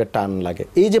পায়ের রগে টান লাগে।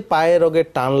 এই যে পায়ের রগে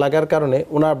টান লাগার কারণে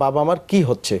ওনার বাবা মার কি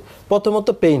হচ্ছে? প্রথমত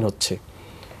পেইন হচ্ছে,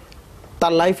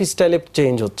 তার লাইফ স্টাইলে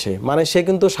চেঞ্জ হচ্ছে, মানে সে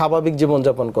কিন্তু স্বাভাবিক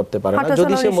জীবনযাপন করতে পারে না।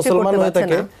 যদি সে মুসলমান হয়ে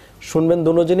থাকে শুনবেন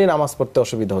দুজনই নামাজ পড়তে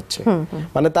অসুবিধা হচ্ছে,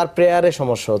 মানে তার প্রেয়ারে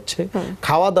সমস্যা হচ্ছে,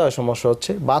 খাওয়া দাওয়ায় সমস্যা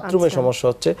হচ্ছে, বাথরুমে সমস্যা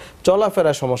হচ্ছে,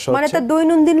 চলাফেরায় সমস্যা হচ্ছে, মানে তার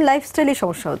দৈনন্দিন লাইফস্টাইলে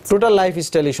সমস্যা হচ্ছে, টোটাল লাইফ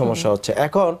স্টাইলে সমস্যা হচ্ছে।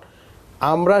 এখন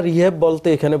আমরা রিহ্যাব বলতে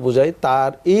এখানে বোঝাই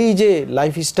তার এই যে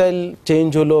লাইফস্টাইল চেঞ্জ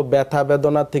হলো, ব্যথা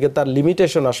বেদনা থেকে তার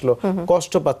লিমিটেশন আসলো,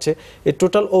 কষ্ট পাচ্ছে, এই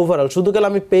টোটাল ওভারঅল। শুধু গেলে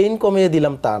আমি পেইন কমিয়ে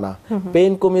দিলাম তা না,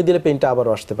 পেইন কমিয়ে দিলে পেইনটা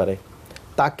আবারও আসতে পারে।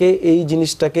 তাকে এই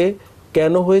জিনিসটাকে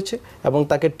কেন হয়েছে এবং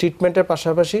তাকে ট্রিটমেন্টের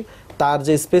পাশাপাশি তার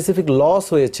যে স্পেসিফিক লস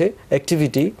হয়েছে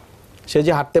অ্যাক্টিভিটি, সে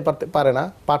যে হাঁটতে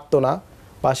পারতো না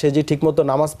বা সে যে ঠিকমতো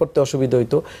নামাজ পড়তে অসুবিধা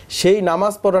হইতো, সেই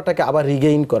নামাজ পড়াটাকে আবার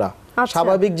রিগেইন করা,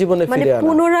 স্বাভাবিক জীবনে ফিরে আনা,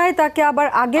 পুনরায় তাকে আবার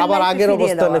আগের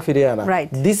অবস্থানে ফিরে আনা।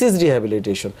 This is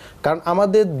rehabilitation. কারণ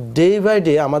আমাদের ডে বাই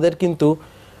ডে আমাদের কিন্তু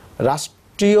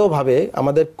রাষ্ট্রীয়ভাবে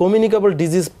আমাদের কমিউনিকেবল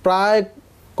ডিজিজ প্রায়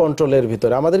কন্ট্রোলের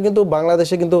ভিতরে। আমাদের কিন্তু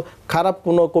বাংলাদেশে কিন্তু খারাপ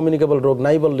কোনো কমিউনিকেবল রোগ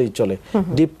নাই বললেই চলে।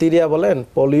 ডিপথেরিয়া বলেন,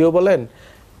 পোলিও বলেন,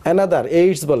 অ্যানাদার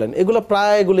এইডস বলেন, এগুলো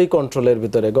প্রায় এগুলোই কন্ট্রোলের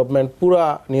ভিতরে, গভর্নমেন্ট পুরা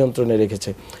নিয়ন্ত্রণে রেখেছে।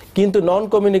 কিন্তু non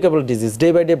communicable disease day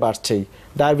by day বাড়ছেই।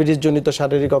 Diabetes জনিত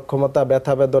শারীরিক অক্ষমতা,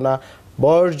 ব্যথা বেদনা,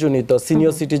 বয়সজনিত,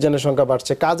 সিনিয়র সিটিজেনের সংখ্যা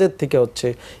বাড়ছে, কাজের থেকে হচ্ছে,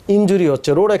 ইনজুরি হচ্ছে,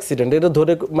 রোড অ্যাক্সিডেন্ট, এটা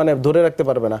ধরে রাখতে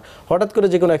পারবে না, হঠাৎ করে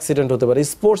যে কোনো অ্যাক্সিডেন্ট হতে পারে,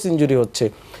 স্পোর্টস ইনজুরি হচ্ছে।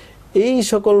 এই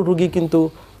সকল রোগী কিন্তু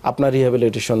আপনার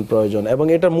রিহ্যাবিলিটেশন প্রয়োজন, এবং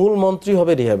এটা মূল মন্ত্রই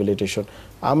হবে রিহ্যাবিলিটেশন।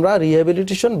 আমরা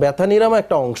রিহ্যাবিলিটেশন ব্যথা নিরাময়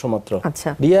একটা অংশ মাত্র,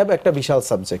 রিহ্যাব একটা বিশাল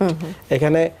সাবজেক্ট।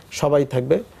 এখানে সবাই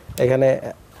থাকবে, এখানে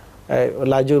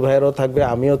লাইজু ভাইয়েরও থাকবে,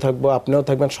 আমিও থাকবো, আপনিও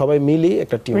থাকবেন, সবাই মিলি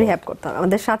একটা টিম রিহ্যাব করতে হবে।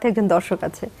 আমাদের সাথে একজন দর্শক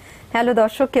আছে। হ্যালো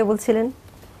দর্শক, কে বলছিলেন?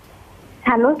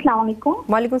 হ্যালো, আসসালামু আলাইকুম।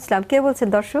 ওয়ালাইকুম আসসালাম, কে বলছেন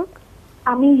দর্শক?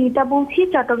 আমি রিতা বলছি,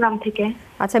 চট্টগ্রাম থেকে।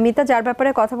 আচ্ছা মিতা, যার ব্যাপারে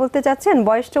কথা বলতে চাচ্ছেন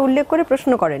বয়সটা উল্লেখ করে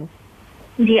প্রশ্ন করেন।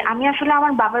 জি, আমি আসলে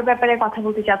আমার বাবার ব্যাপারে কথা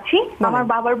বলতে চাচ্ছি। আমার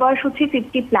বাবার বয়স হচ্ছে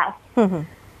 50+।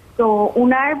 তো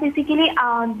উনার বেসিক্যালি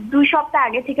 2 সপ্তাহ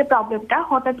আগে থেকে প্রবলেমটা,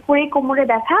 হঠাৎ করে কোমরে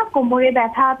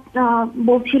ব্যথা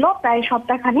বলছিল প্রায়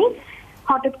সপ্তাহখানি।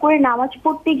 হঠাৎ করে নামাজ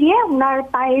পড়তে গিয়ে উনার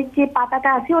পায়ের যে পাতাটা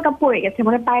আছে ওটা পড়ে গেছে,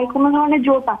 মানে পায়ে কোনো ধরনের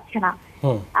জোর পাচ্ছে না,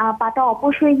 পাটা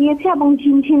অপস হয়ে গিয়েছে এবং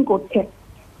ঝিমঝিম করছে।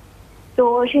 তো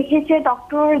সেক্ষেত্রে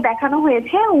ডক্টর দেখানো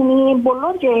হয়েছে, উনি বলল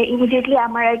যে ইমিডিয়েটলি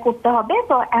এমআরআই করতে হবে।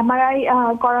 তো এমআরআই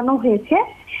করানো হয়েছে।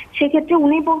 সেক্ষেত্রে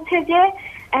উনি বলছে যে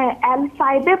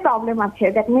L5 এ প্রবলেম আছে।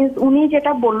 দ্যাট মিনস উনি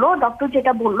যেটা বললো, ডক্টর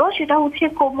যেটা বললো সেটা হচ্ছে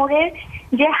কোমরের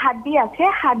যে হাড্ডি আছে,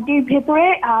 হাড্ডির ভেতরে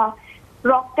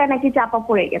রক্তটা নাকি চাপা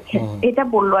পড়ে গেছে, এটা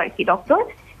বললো আর কি ডক্টর।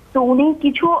 তো উনি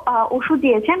কিছু ওষুধ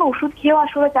দিয়েছেন, ওষুধ খেয়েও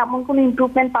আসলে তেমন কোনো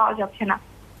ইমপ্রুভমেন্ট পাওয়া যাচ্ছে না।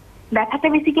 ব্যথাটা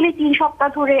বেসিক্যালি 3 সপ্তাহ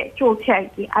ধরে চলছে আর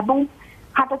কি, এবং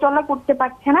হাঁটাচলা করতে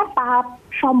পারছে না, পা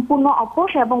সম্পূর্ণ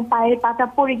অপস এবং পায়ের পাতা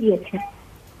পড়ে গিয়েছে।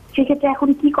 সেক্ষেত্রে এখন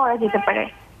কি করা যেতে পারে?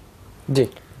 জি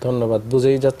ধন্যবাদ,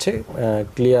 বুঝেই যাচ্ছে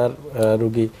ক্লিয়ার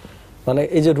রোগী, মানে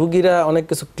এই যে রোগীরা অনেক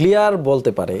কিছু ক্লিয়ার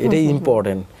বলতে পারে, এটাই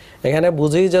ইম্পর্টেন্ট। এখানে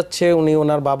বুঝেই যাচ্ছে উনি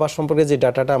ওনার বাবা সম্পর্কে যে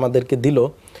ডাটাটা আমাদেরকে দিল,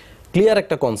 ক্লিয়ার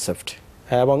একটা কনসেপ্ট,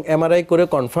 এবং এমআরআই করে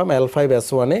কনফার্ম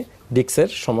L5S1 এ ডিস্কের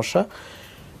সমস্যা।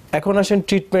 এখন আসেন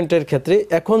ট্রিটমেন্টের ক্ষেত্রে।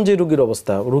 এখন যে রোগীর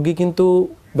অবস্থা, রোগী কিন্তু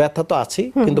ব্যথা তো আছে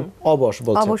কিন্তু অবশ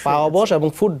বলছে, পা অবশ এবং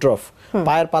ফুট ড্রপ,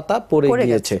 পায়ের পাতা পড়ে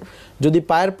গিয়েছে। যদি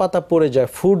পায়ের পাতা পড়ে যায়,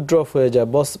 ফুট ড্রপ হয়ে যায়,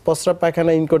 প্রস্রাব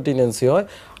পায়খানা ইনকন্টিনেন্সি হয়,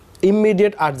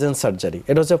 ইমিডিয়েট আর্জেন্ট সার্জারি,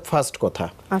 এটা হচ্ছে ফার্স্ট কথা।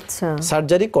 আচ্ছা,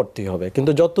 সার্জারি করতেই হবে,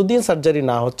 কিন্তু যতদিন সার্জারি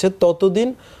না হচ্ছে ততদিন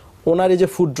ওনার এই যে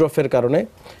ফুট ড্রপের কারণে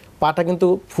পাটা কিন্তু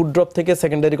ফুট ড্রপ থেকে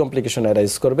সেকেন্ডারি কমপ্লিকেশন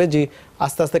অ্যারাইজ করবে, যে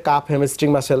আস্তে আস্তে কাফ হ্যামস্ট্রিং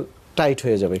মাসেল টাইট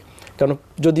হয়ে যাবে। কারণ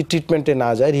যদি ট্রিটমেন্টে না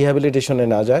যায়, রিহ্যাবিলিটেশনে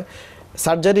না যায়,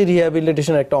 সার্জারি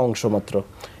রিহ্যাবিলিটেশনের একটা অংশ মাত্র।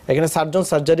 এখানে সার্জন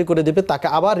সার্জারি করে দেবে, তাকে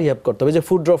আবার রিহ্যাব করতে হবে। যে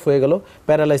ফুট ড্রপ হয়ে গেল,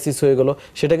 প্যারালাইসিস হয়ে গেল,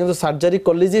 সেটা কিন্তু সার্জারি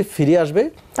করলে যে ফিরে আসবে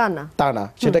তা না,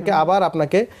 সেটাকে আবার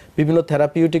আপনাকে বিভিন্ন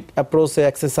থেরাপিউটিক অ্যাপ্রোচে,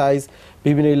 এক্সারসাইজ,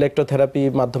 বিভিন্ন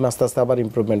ইলেকট্রোথেরাপির মাধ্যমে আস্তে আস্তে আবার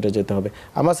ইমপ্রুভমেন্টে যেতে হবে।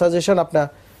 আমার সাজেশন, আপনার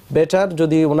বেটার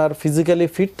যদি ওনার ফিজিক্যালি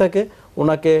ফিট থাকে,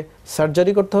 ওনাকে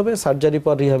সার্জারি করতে হবে, সার্জারি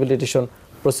পর রিহ্যাবিলিটেশন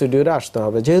প্রসিডিউরে আসতে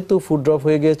হবে। যেহেতু ফুট ড্রপ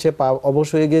হয়ে গিয়েছে, পা অবশ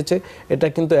হয়ে গিয়েছে, এটা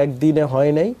কিন্তু একদিনে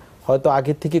হয় নাই, হয়তো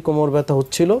আগের থেকে কোমর ব্যথা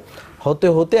হচ্ছিল, হতে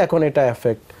হতে এখন এটা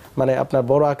এফেক্ট, মানে আপনার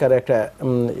বড় আকারে একটা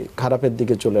খারাপের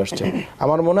দিকে চলে আসছে।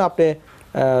 আমার মনে হয় আপনি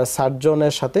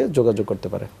সার্জনের সাথে যোগাযোগ করতে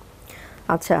পারেন।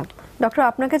 আচ্ছা ডক্টর,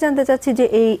 আপনাকে জানতে চাচ্ছি যে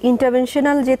এই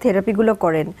ইন্টারভেনশনাল যে থেরাপিগুলো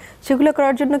করেন, সেগুলো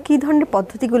করার জন্য কি ধরনের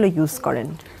পদ্ধতিগুলো ইউজ করেন?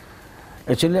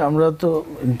 অ্যাকচুয়ালি আমরা তো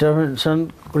ইন্টারভেনশন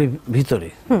করি ভিতরে,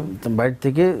 বাইরে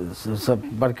থেকে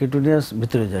পারকিউটেনিয়াস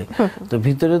ভিতরে যাই। তো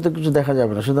ভিতরে তো কিছু দেখা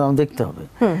যাবে না, শুধু আমাদের দেখতে হবে।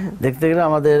 দেখতে গেলে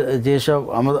আমাদের যেসব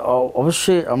আমাদের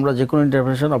অবশ্যই আমরা যে কোনো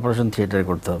ইন্টারভেনশন অপারেশন থিয়েটারে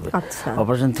করতে হবে।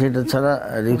 অপারেশন থিয়েটার ছাড়া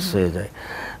রিস্ক হয়ে যায়।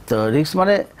 তো রিস্ক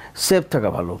মানে সেফ থাকা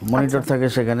ভালো, মনিটর থাকে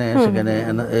সেখানে,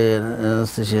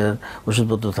 অ্যানেস্থেসিয়ার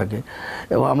ওষুধপত্র থাকে,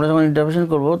 এবং আমরা যখন ইন্টারভেনশন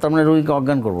করবো তার মানে রোগীকে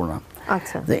অজ্ঞান করবো না।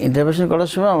 ইন্টারভেনশন করার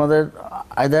সময় আমাদের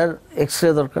আইদার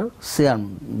এক্সরে দরকার, সিয়াম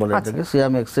বলে এটাকে,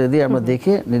 সিয়াম এক্সরে দিয়ে আমরা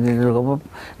দেখে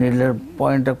নিডলের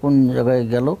পয়েন্টটা কোন জায়গায়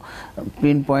গেল,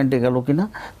 পিন পয়েন্টে গেল কিনা,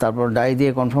 তারপর ডাই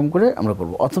দিয়ে কনফার্ম করে আমরা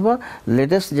করব। অথবা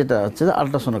লেটেস্ট যেটা হচ্ছে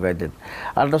আল্ট্রাসোনো গাইডেড,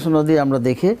 আল্ট্রাসোনো দিয়ে আমরা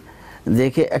দেখে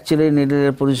অ্যাকচুয়ালি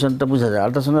নিডলের পজিশনটা বোঝা যায়।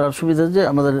 আল্ট্রাসোনোর আর সুবিধা যে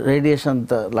আমাদের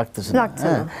রেডিয়েশনটা লাগতেছে না,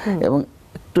 হ্যাঁ, এবং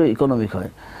একটু ইকোনমিক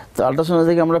হয়। তো আল্ট্রাসোনো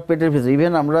থেকে আমরা পেটের ভিতরে,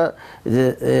 ইভেন আমরা যে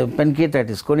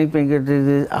pancreatitis, chronic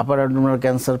pancreatitis, upper abdominal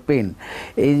cancer, pain,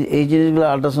 এই জিনিসগুলো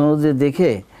আল্ট্রাসোনো দিয়ে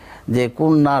দেখে যে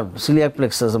কোন নার্ভ, সিলিয়াক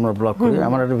প্লেক্সাস আমরা ব্লক করি।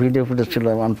 আমার একটা ভিডিও ফুটেজ ছিল,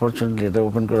 আনফর্চুনেটলি এটা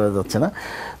ওপেন করা যাচ্ছে না।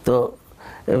 তো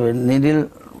নিডিল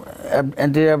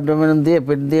অ্যান্টেরিয়র অ্যাবডোমেন দিয়ে,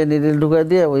 পেট দিয়ে নিডিল ঢুকাই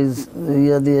দিয়ে ওই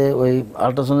দিয়ে ওই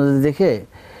আল্ট্রাসোনো দেখে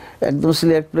একদম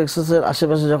সিলিয়াক প্লেক্সাসের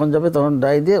আশেপাশে যখন যাবে তখন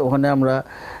ডাই দিয়ে ওখানে আমরা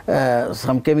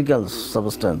সাম কেমিক্যাল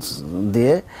সাবস্টেন্স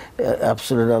দিয়ে,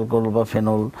 অ্যাবসোলিউট অ্যালকোহল বা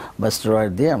ফেনল বা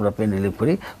স্টেরয়েড দিয়ে আমরা পেন রিলিফ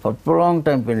করি। For prolong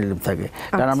time pain relief থাকে,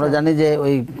 কারণ আমরা জানি যে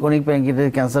ওই chronic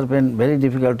pancreatitis cancer pen very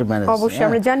difficult to manage. অবশ্যই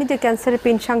আমরা জানি যে ক্যান্সারের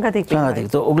পেন সাংঘাতিক,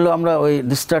 তো ওগুলো আমরা ওই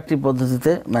ডিস্ট্রাকটিভ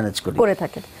পদ্ধতিতে ম্যানেজ করে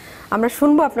থাকেন। আমরা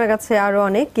শুনবো আপনার কাছে আরো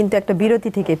অনেক, কিন্তু একটা বিরতি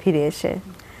থেকে ফিরে এসে।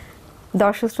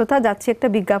 দর্শক শ্রোতা, যাচ্ছি একটা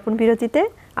বিজ্ঞাপন বিরতিতে।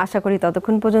 আশা করি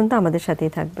ততক্ষণ পর্যন্ত আমাদের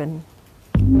সাথেই থাকবেন।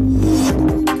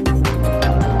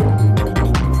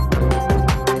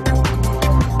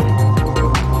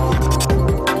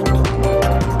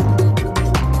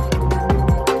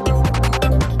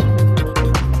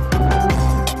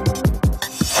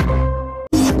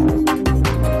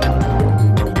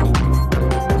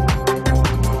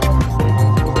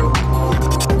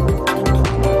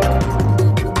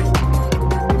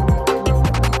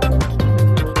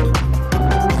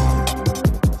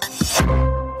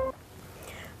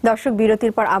 দর্শক,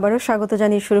 বিরতির পর আবারও স্বাগত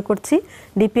জানিয়ে শুরু করছি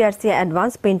ডিপিআরসি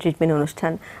অ্যাডভান্স পেইন ট্রিটমেন্ট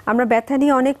অনুষ্ঠান। আমরা ব্যথা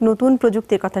নিয়ে অনেক নতুন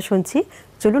প্রযুক্তির কথা শুনছি,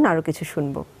 চলুন আরও কিছু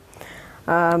শুনবো।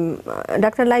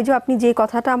 ডাক্তার লাইজু, আপনি যে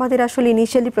কথাটা আমাদের আসলে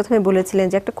ইনিশিয়ালি প্রথমে বলেছিলেন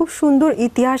যে একটা খুব সুন্দর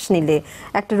ইতিহাস নিলে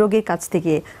একটা রোগীর কাছ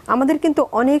থেকে আমাদের কিন্তু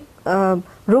অনেক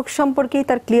রোগ সম্পর্কেই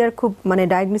তার ক্লিয়ার, খুব মানে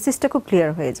ডায়াগনোসিসটা খুব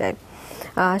ক্লিয়ার হয়ে যায়।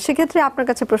 সেক্ষেত্রে আপনার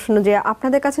কাছে প্রশ্ন যে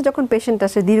আপনাদের কাছে যখন পেশেন্ট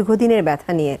আসে দীর্ঘদিনের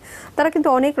ব্যথা নিয়ে, তারা কিন্তু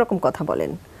অনেক রকম কথা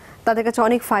বলেন, তাদের কাছে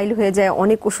অনেক ফাইল হয়ে যায়,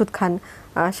 অনেক ওষুধ খান,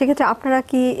 সেক্ষেত্রে আপনারা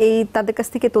কি এই তাদের কাছ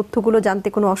থেকে তথ্যগুলো জানতে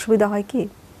কোনো অসুবিধা হয় কি?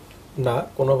 না,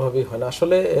 কোনোভাবেই হয় না।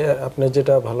 আসলে আপনি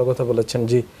যেটা ভালো কথা বলেছেন,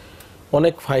 জি,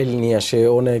 অনেক ফাইল নিয়ে আসে,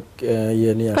 অনেক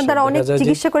ইয়ে নিয়ে আসে, তারা অনেক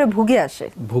চিকিৎসা করে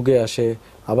ভুগে আসে।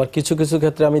 আবার কিছু কিছু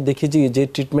ক্ষেত্রে আমি দেখেছি যে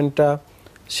ট্রিটমেন্টটা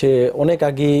সে অনেক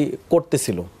আগে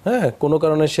করতেছিল, হ্যাঁ, কোনো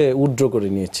কারণে সে উইথড্র করে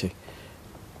নিয়েছে।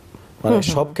 মানে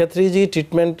সব ক্ষেত্রেই যে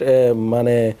ট্রিটমেন্ট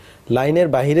মানে লাইনের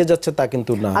বাইরে যাচ্ছে তা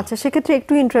কিন্তু না। আচ্ছা, সেক্ষেত্রে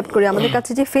একটু ইন্টারাপ্ট করি। আমাদের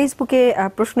কাছে যে ফেসবুকে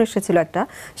প্রশ্ন এসেছিল একটা,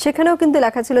 সেখানেও কিন্তু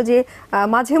লেখা ছিল যে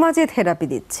মাঝে মাঝে থেরাপি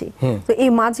দিচ্ছি। তো এই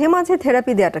মাঝে মাঝে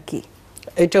থেরাপি দেওয়াটা কি?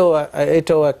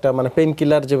 এটাও একটা মানে পেইন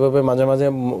কিলার যেভাবে মাঝে মাঝে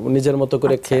নিজের মতো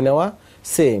করে খেয়ে নেওয়া,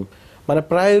 সেম মানে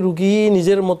প্রায় রুগী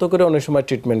নিজের মতো করে অনেক সময়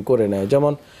ট্রিটমেন্ট করে নেয়।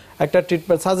 যেমন একটা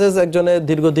ট্রিটমেন্ট সাজেস, একজনের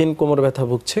দীর্ঘদিন কোমর ব্যথা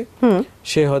ভুগছে,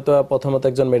 সে হয়তো প্রথমত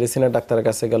একজন মেডিসিনের ডাক্তারের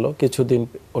কাছে গেল, কিছুদিন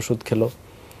ওষুধ খেলো,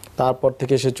 তারপর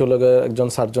থেকে সে চলে গেল একজন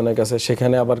সার্জনের কাছে,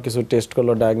 সেখানে আবার কিছু টেস্ট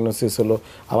করলো, ডায়াগনোসিস হলো,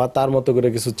 আবার তার মতো করে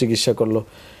কিছু চিকিৎসা করলো।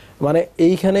 মানে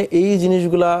এইখানে এই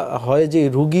জিনিসগুলা হয় যে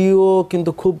রুগীও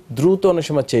কিন্তু খুব দ্রুত অনেক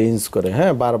সময় চেঞ্জ করে,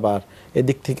 হ্যাঁ, বারবার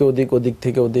এদিক থেকে ওদিক, ওদিক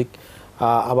থেকে ওদিক,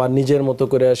 আবার নিজের মতো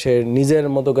করে সে নিজের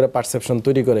মতো করে পারসেপশন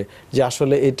তৈরি করে যে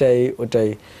আসলে এটাই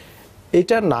ওটাই।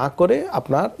 এটা না করে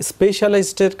আপনার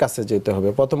স্পেশালাইজডের কাছে যেতে হবে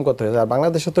প্রথম কথা। আর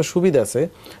বাংলাদেশে তো সুবিধা আছে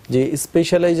যে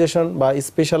স্পেশালাইজেশন বা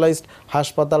স্পেশালাইজড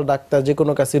হাসপাতাল, ডাক্তার যে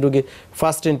কোনো কাছে রুগী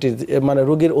ফার্স্ট এন্ট্রি, মানে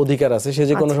রুগীর অধিকার আছে, সে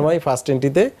যে কোনো সময় ফার্স্ট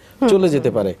এন্ট্রিতে চলে যেতে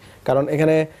পারে, কারণ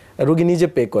এখানে রুগী নিজে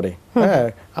পে করে। হ্যাঁ,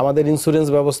 আমাদের ইন্স্যুরেন্স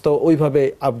ব্যবস্থা ওইভাবে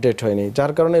আপডেট হয়নি,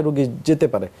 যার কারণে রুগী যেতে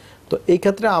পারে। তো এই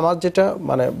ক্ষেত্রে আমার যেটা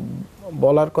মানে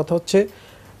বলার কথা হচ্ছে,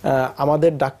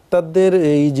 আমাদের ডাক্তারদের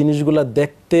এই জিনিসগুলা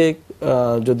দেখতে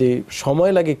যদি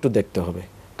সময় লাগে একটু দেখতে হবে।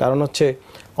 কারণ হচ্ছে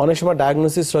অনেক সময়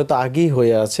ডায়াগনোসিস হয়তো আগেই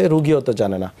হয়ে আছে, রুগী হয়তো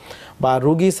জানে না, বা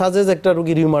রুগী সাজেস একটা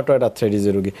রুগী রিউমাটয়েড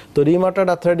আর্থ্রাইটিসের রুগী, তো রিউমাটয়েড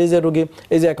আর্থ্রাইটিসের রুগী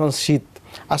এই যে এখন শীত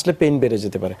আসলে পেইন বেড়ে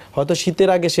যেতে পারে, হয়তো শীতের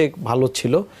আগে সে ভালো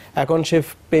ছিল, এখন সে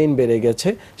পেইন বেড়ে গেছে,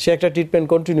 সে একটা ট্রিটমেন্ট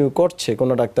কন্টিনিউ করছে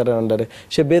কোনো ডাক্তারের আন্ডারে,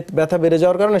 সে ব্যথা বেড়ে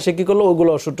যাওয়ার কারণে সে কি করলো,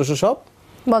 ওগুলো ওষুধ টষুধ সব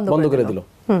বন্ধ করে দিল।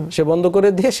 সে বন্ধ করে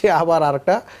দিয়ে সে আবার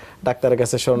আরেকটা ডাক্তারের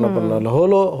কাছে শরণাপন্ন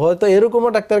হলো, হয়তো এরকমও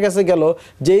ডাক্তারের কাছে গেল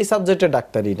যে এই সাবজেক্টের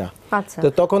ডাক্তারই না। তো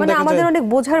তখন আমাদের অনেক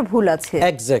বোঝার ভুল আছে,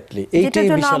 এক্স্যাক্টলি, এইটাই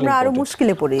বিশাল,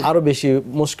 আরো বেশি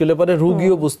মুশকিলে পড়ে,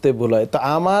 রুগীও বুঝতে ভুল হয়। তো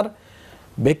আমার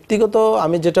ব্যক্তিগত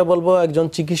আমি যেটা বলবো, একজন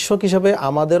চিকিৎসক হিসেবে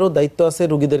আমাদেরও দায়িত্ব আছে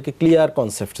রুগীদেরকে ক্লিয়ার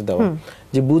কনসেপ্ট দেওয়া,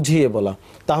 যে বুঝিয়ে বলা,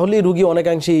 তাহলেই রুগী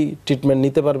অনেকাংশেই ট্রিটমেন্ট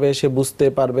নিতে পারবে, সে বুঝতে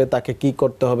পারবে তাকে কি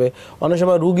করতে হবে। অনেক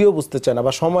সময় রুগীও বুঝতে চায় না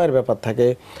বা সময়ের ব্যাপার থাকে।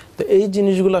 তো এই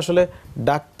জিনিসগুলো আসলে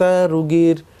ডাক্তার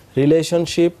রুগীর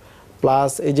রিলেশনশিপ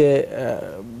প্লাস এই যে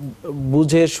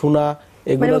বুঝে শোনা,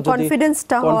 এগুলো যদি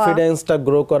কনফিডেন্সটা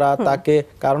গ্রো করা তাকে,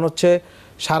 কারণ হচ্ছে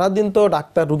সারাদিন তো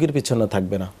ডাক্তার রুগীর পিছনে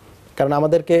থাকবে না, কারণ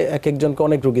আমাদেরকে এক একজনকে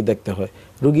অনেক রুগী দেখতে হয়,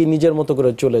 রুগী নিজের মতো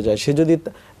করে চলে যায়। সে যদি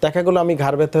দেখা গেলো আমি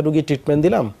ঘাড় ব্যথা রুগী ট্রিটমেন্ট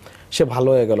দিলাম, সে ভালো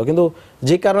হয়ে গেল, কিন্তু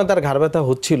যে কারণে তার ঘাড় ব্যথা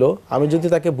হচ্ছিল আমি যদি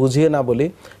তাকে বুঝিয়ে না বলি,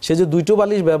 সে যে 2টো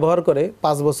বালিশ ব্যবহার করে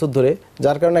 5 বছর ধরে,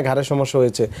 যার কারণে ঘাড়ের সমস্যা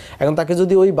হয়েছে, এখন তাকে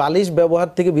যদি ওই বালিশ ব্যবহার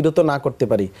থেকে বিরত না করতে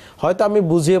পারি, হয়তো আমি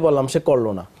বুঝিয়ে বললাম, সে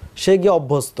করলো না, সে গিয়ে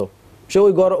অভ্যস্ত, সে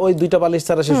ওই 2টা বালিশ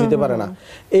ছাড়া সে শুতে পারে না।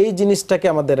 এই জিনিসটাকে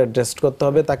আমাদের অ্যাড্রেস করতে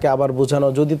হবে, তাকে আবার বোঝানো,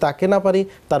 যদি তাকে না পারি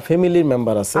তার ফ্যামিলির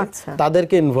মেম্বার আছে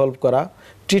তাদেরকে ইনভলভ করা।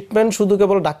 ট্রিটমেন্ট শুধু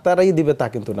কেবল ডাক্তাররাই দিবে তা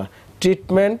কিন্তু না,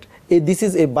 ট্রিটমেন্ট দিস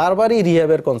ইজ বারবারই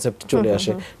রিহ্যাবের কনসেপ্ট চলে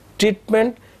আসে।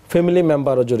 ট্রিটমেন্ট ফ্যামিলি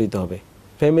মেম্বারও জড়িত হবে,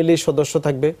 ফ্যামিলির সদস্য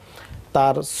থাকবে,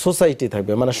 তার সোসাইটি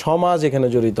থাকবে, মানে সমাজ এখানে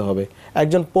জড়িত হবে।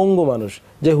 একজন পঙ্গু মানুষ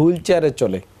যে হুইল চেয়ারে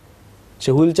চলে,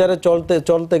 সে হুইল চেয়ারে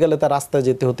চলতে গেলে তার রাস্তায়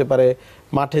যেতে হতে পারে,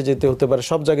 মাঠে যেতে হতে পারে,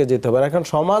 সব জায়গায় যেতে হবে। এখন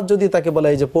সমাজ যদি তাকে বলে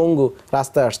এই যে পঙ্গু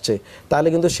রাস্তায় আসছে, তাহলে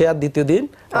কিন্তু সে আর দ্বিতীয় দিন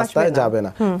রাস্তায় যাবে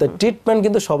না। তো ট্রিটমেন্ট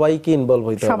কিন্তু সবাইকে ইনভলভ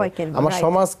হইতে হবে, আমার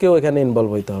সমাজকেও এখানে ইনভলভ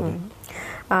হইতে হবে।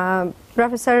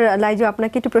 প্রফেসর লাইজু,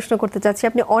 আপনাকে একটু প্রশ্ন করতে চাচ্ছি।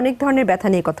 আপনি অনেক ধরনের ব্যথা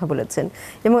নিয়ে কথা বলেছেন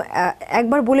এবং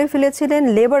একবার বলে ফেলেছিলেন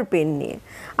লেবার পেইন নিয়ে।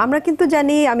 আমরা কিন্তু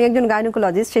জানি, আমি একজন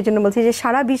গাইনোকোলজিস্ট, সেই জন্য বলছি যে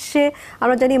সারা বিশ্বে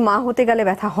আমরা জানি মা হতে গেলে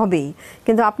ব্যথা হবেই,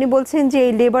 কিন্তু আপনি বলছেন যে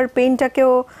এই লেবার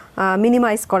পেইনটাকেও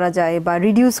মিনিমাইজ করা যায় বা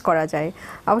রিডিউস করা যায়।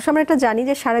 অবশ্য আমরা এটা জানি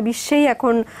যে সারা বিশ্বেই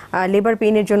এখন লেবার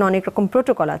পেইনের জন্য অনেক রকম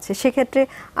প্রোটোকল আছে, সেক্ষেত্রে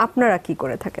আপনারা কি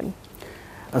করে থাকেন?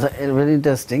 আচ্ছা, ভেরি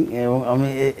ইন্টারেস্টিং, এবং আমি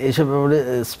এইসব ব্যাপারে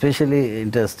স্পেশালি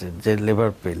ইন্টারেস্টেড যে লেবার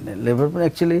পেন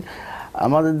অ্যাকচুয়ালি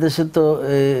আমাদের দেশে তো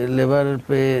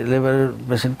লেবারের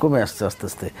পেশেন্ট কমে আসছে আস্তে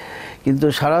আস্তে, কিন্তু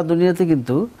সারা দুনিয়াতে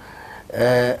কিন্তু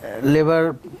লেবার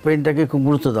পেনটাকে খুব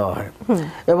গুরুত্ব দেওয়া হয়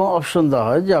এবং অপশন দেওয়া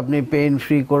হয় যে আপনি পেন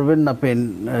ফ্রি করবেন না পেন,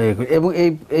 এবং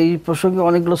এই প্রসঙ্গে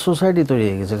অনেকগুলো সোসাইটি তৈরি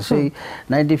হয়ে গেছে সেই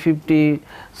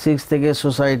 1956 থেকে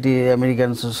সোসাইটি,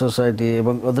 আমেরিকান সোসাইটি,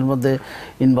 এবং ওদের মধ্যে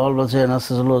ইনভলভ আছে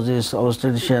anaesthesiologist,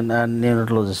 obstetrician and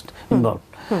neonatologist involve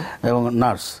এবং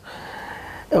নার্স।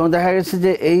 এবং দেখা গেছে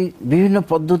যে এই বিভিন্ন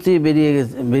পদ্ধতি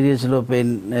বেরিয়েছিল পেন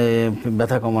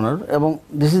ব্যথা কমানোর, এবং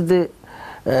this is the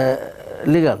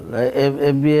legal.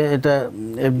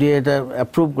 FDA এটা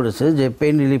অ্যাপ্রুভ করেছে যে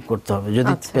পেন রিলিফ করতে হবে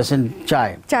যদি পেশেন্ট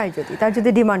চায়, যদি তার যদি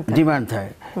ডিমান্ড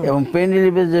থাকে। এবং পেন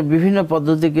রিলিফের যে বিভিন্ন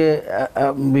পদ্ধতিকে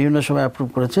বিভিন্ন সময় অ্যাপ্রুভ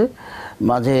করেছে,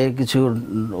 মাঝে কিছু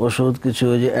ওষুধ, কিছু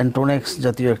যে অ্যান্টোনেক্স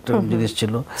জাতীয় একটা জিনিস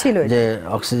ছিল যে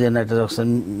অক্সিজেন নাইট্রাস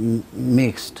অক্সিজেন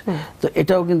মিক্সড, তো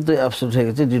এটাও কিন্তু অ্যাবসলিউট হয়ে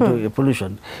গেছে ডিউ টু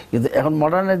পলিউশন। কিন্তু এখন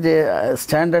মডার্নের যে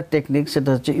স্ট্যান্ডার্ড টেকনিক সেটা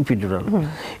হচ্ছে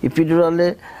ইপিডুরালে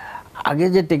আগে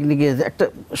যে টেকনিকে একটা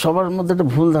সবার মধ্যে একটা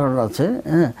ভুল ধারণা আছে,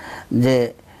 হ্যাঁ, যে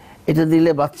এটা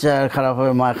দিলে বাচ্চা খারাপ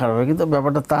হবে, মা খারাপ হবে, কিন্তু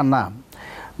ব্যাপারটা তা না।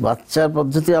 বাচ্চার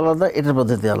পদ্ধতি আলাদা, এটার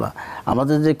পদ্ধতি আলাদা।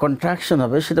 আমাদের যে কন্ট্রাকশন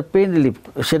হবে সেটা পেন রিলিফ,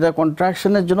 সেটা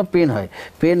কন্ট্রাকশনের জন্য পেন হয়,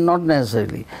 পেন নট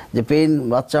নেসেসারিলি যে পেন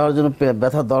বাচ্চা হওয়ার জন্য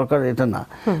ব্যথা দরকার এটা না,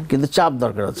 কিন্তু চাপ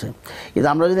দরকার আছে। কিন্তু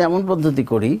আমরা যদি এমন পদ্ধতি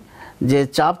করি যে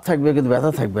চাপ থাকবে কিন্তু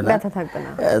ব্যথা থাকবে না,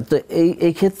 তো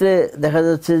এই ক্ষেত্রে দেখা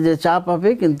যাচ্ছে যে চাপ হবে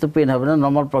কিন্তু পেন হবে না,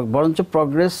 নর্মাল, বরঞ্চ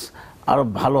প্রগ্রেস আরও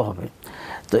ভালো হবে।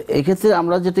 তো এই ক্ষেত্রে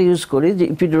আমরা যেটা ইউজ করি যে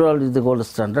epidural is the gold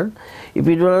standard.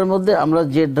 ইপিডুরালের মধ্যে আমরা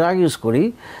যে ড্রাগ ইউজ করি,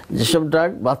 যেসব ড্রাগ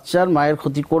বাচ্চার মায়ের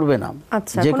ক্ষতি করবে না,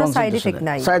 যে সাইড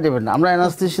এফেক্ট না, আমরা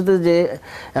অ্যানাস্থেসিয়াতে যে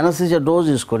অ্যানাস্থেসিয়া ডোজ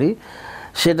ইউজ করি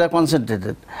সেটা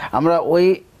কনসেন্ট্রেটেড। আমরা ওই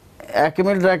 1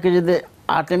 ml ড্রাগকে যদি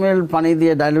 8 ml পানি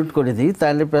দিয়ে ডাইলিউট করে দিই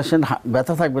তাহলে পেশেন্ট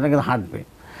ব্যথা থাকবে না কিন্তু হাঁটবে,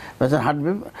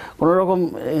 কোনো রকম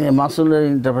মাসুলের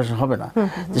ইন্টারভেনশন হবে না।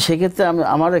 তো সেক্ষেত্রে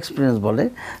আমার এক্সপিরিয়েন্স বলে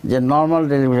যে নর্মাল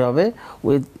ডেলিভারি হবে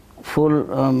উইথ ফুল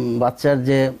বাচ্চার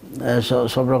যে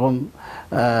সব রকম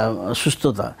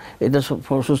সুস্থতা, এটা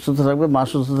সুস্থতা থাকবে, মা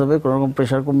সুস্থ থাকবে, কোনো রকম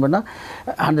প্রেশার কমবে না,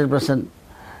 100%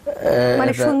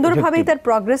 মানে সুন্দরভাবেই তার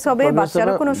প্রগ্রেস হবে,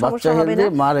 বাচ্চারও কোনো সমস্যা হবে না,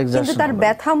 কিন্তু তার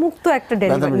ব্যথা মুক্ত একটা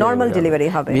ডেলিভারি, নরমাল ডেলিভারি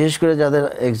হবে। বিশেষ করে যাদের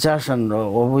এক্সারশন,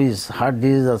 ওবিস, হার্ট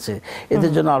ডিজিজ আছে,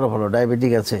 এদের জন্য আরো ভালো।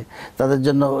 ডায়াবেটিক আছে, তাদের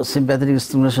জন্য সিম্প্যাথেটিক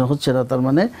স্টিমুলেশন হচ্ছে না, তার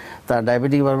মানে তার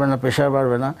ডায়াবেটিক বাড়বে না, প্রেশার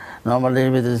বাড়বে না, নরমাল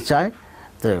ডেলিভারি যদি চায়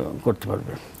তো করতে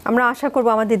পারবে। আমরা আশা করব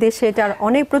আমাদের দেশে এটার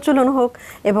অনেক প্রচলন হোক,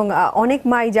 এবং অনেক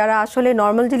মাই যারা আসলে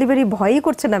নর্মাল ডেলিভারি ভয়ই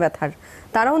করছে না ব্যথার,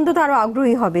 তারা অন্তত আরও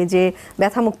আগ্রহী হবে যে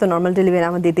ব্যথামুক্ত নর্মাল ডেলিভারি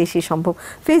আমাদের দেশেই সম্ভব।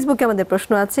 ফেসবুকে আমাদের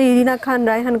প্রশ্ন আছে, ইরিনা খান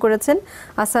রায়হান করেছেন,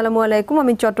 আসসালামু আলাইকুম,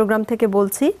 আমি চট্টগ্রাম থেকে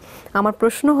বলছি। আমার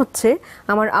প্রশ্ন হচ্ছে,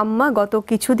 আমার আম্মা গত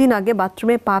কিছুদিন আগে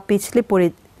বাথরুমে পা পিছলে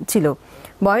পড়েছিল,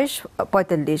 বয়স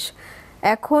 45,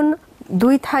 এখন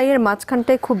 2 থাইয়ের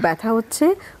মাঝখানটায় খুব ব্যথা হচ্ছে,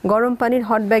 গরম পানির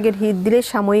হট ব্যাগের হিট দিলে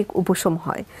সাময়িক উপশম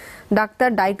হয়। ডাক্তার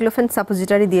ডাইক্লোফেন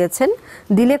সাপোজিটরি দিয়েছেন,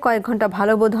 দিলে কয়েক ঘন্টা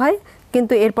ভালো বোধ হয়,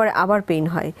 কিন্তু এরপরে আবার পেইন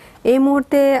হয়। এই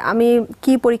মুহূর্তে আমি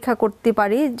কি পরীক্ষা করতে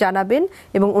পারি জানাবেন?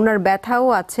 এবং ওনার ব্যথাও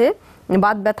আছে,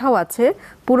 বাত ব্যথাও আছে,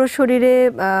 পুরো শরীরে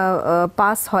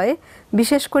পাস হয়,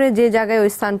 বিশেষ করে যে জায়গায় ওই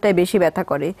স্থানটায় বেশি ব্যথা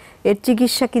করে, এর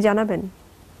চিকিৎসা কি জানাবেন?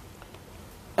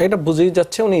 এটা বুঝেই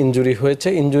যাচ্ছে উনি ইনজুরি হয়েছে।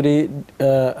 ইনজুরি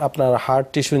আপনার হার্ট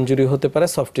টিস্যু ইনজুরি হতে পারে,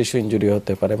 সফট টিস্যু ইনজুরি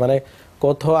হতে পারে, মানে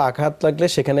কোথাও আঘাত লাগলে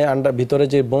সেখানে ভিতরে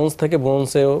যে বোনস থাকে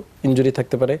বোনসেও ইনজুরি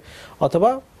থাকতে পারে, অথবা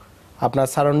আপনার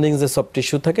সারাউন্ডিং যে সফট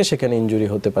টিস্যু থাকে সেখানে ইনজুরি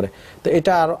হতে পারে। তো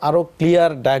এটা আরো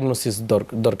ক্লিয়ার ডায়াগনোসিস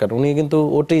দরকার। উনি কিন্তু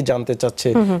ওটাই জানতে চাচ্ছে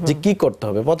যে কি করতে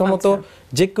হবে। প্রথমত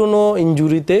যে কোনো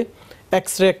ইনজুরিতে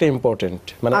এক্সরে একটা ইম্পর্টেন্ট,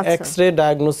 মানে এক্সরে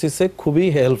ডায়াগনোসিসে খুবই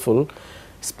helpful,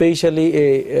 specially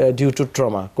due to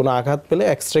trauma. কোনো আঘাত পেলে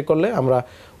এক্সরে করলে আমরা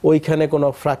ওইখানে কোনো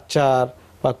ফ্র্যাকচার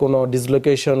বা কোনো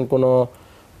ডিসলোকেশন কোনো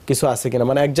কিছু আছে কিনা,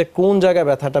 মানে একজ্যাক্ট কোন জায়গায়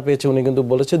ব্যথাটা পেয়েছে উনি কিন্তু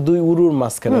বলেছে 2 উরুর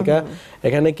মাঝখানে।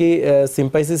 এখানে কি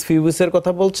সিম্পাইসিস ফিউবিসের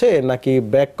কথা বলছে নাকি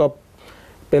ব্যাক অফ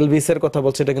পেলভিসের কথা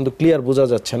বলছে, এটা কিন্তু ক্লিয়ার বোঝা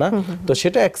যাচ্ছে না। তো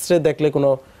সেটা এক্সরে দেখলে কোনো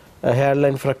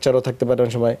হেয়ারলাইন ফ্র্যাকচারও থাকতে পারে,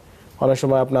 অনেক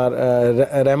সময় আপনার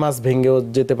র্যামাস ভেঙেও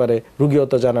যেতে পারে, রুগীও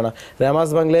তো জানে না। র্যামাস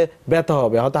ভাঙলে ব্যথা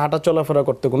হবে, হয়তো হাঁটা চলাফেরা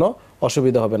করতে কোনো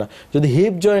অসুবিধা হবে না। যদি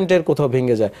হিপ জয়েন্টের কোথাও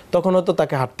ভেঙে যায় তখন হয়তো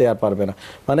তাকে হাঁটতে আর পারবে না,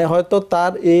 মানে হয়তো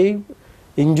তার এই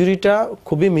ইনজুরিটা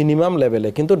খুবই মিনিমাম লেভেলে,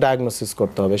 কিন্তু ডায়াগনোসিস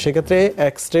করতে হবে। সেক্ষেত্রে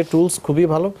এক্সরে টুলস খুবই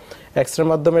ভালো, এক্সরের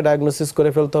মাধ্যমে ডায়াগনোসিস করে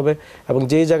ফেলতে হবে। এবং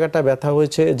যেই জায়গাটা ব্যথা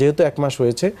হয়েছে, যেহেতু 1 মাস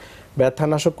হয়েছে,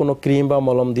 ব্যথানাশক কোনো ক্রিম বা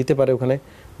মলম দিতে পারে ওখানে,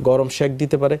 গরম শেক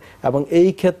দিতে পারে। এবং এই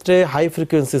ক্ষেত্রে হাই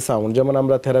ফ্রিকোয়েন্সি সাউন্ড যেমন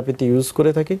আমরা থেরাপিতে ইউজ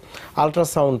করে থাকি,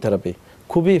 আল্ট্রাসাউন্ড থেরাপি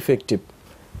খুবই ইফেক্টিভ।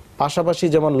 পাশাপাশি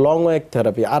যেমন লং ওয়েভ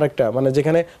থেরাপি আরেকটা, মানে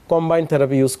যেখানে কম্বাইন্ড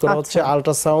থেরাপি ইউজ করা হচ্ছে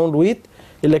আল্ট্রাসাউন্ড উইথ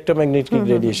ইলেকট্রোম্যাগনেটিক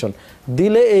রেডিয়েশন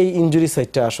দিলে এই ইনজুরি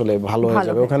সাইটটা আসলে ভালো হয়ে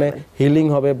যাবে, ওখানে হিলিং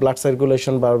হবে, ব্লাড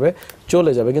সার্কুলেশন বাড়বে,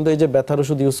 চলে যাবে। কিন্তু এই যে ব্যথার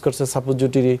ওষুধ ইউজ করছে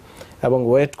সাপোজিটরি এবং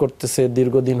ওয়েট করতেছে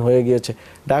দীর্ঘদিন হয়ে গিয়েছে,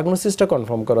 ডায়াগনোসিসটা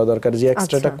কনফার্ম করা দরকার যে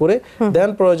এক্সট্রাটা করে দেন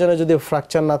প্রয়োজনে যদি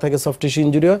ফ্র্যাকচার না থাকে, সফট টিস্যু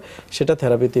ইনজুরি হয়, সেটা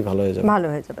থেরাপিতেই ভালো হয়ে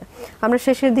যাবে। আমরা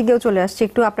শেষের দিকেও চলে আসছি,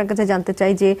 একটু আপনার কাছে জানতে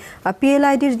চাই যে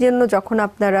পিএলআইডির জন্য যখন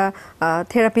আপনারা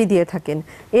থেরাপি দিয়ে থাকেন,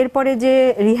 এরপরে যে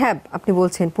রিহ্যাব আপনি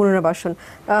বলছেন পুনর্বাসন,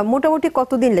 মোটামুটি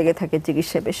কতদিন লেগে থাকে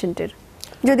চিকিৎসা পেশেন্টের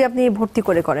যদি আপনি ভর্তি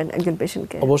করেন একজন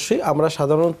পেশেন্টকে? অবশ্যই আমরা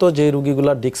সাধারণত যে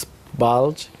রোগীগুলা ডিস্ক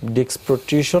বাল্জ, ডিস্ক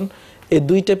প্রোট্রুশন এই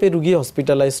দুই টাইপের রোগী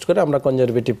হসপিটালাইজড করে আমরা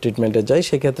কনজারভেটিভ ট্রিটমেন্টে যাই।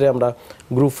 সেক্ষেত্রে আমরা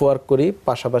গ্রুপ ওয়ার্ক করি,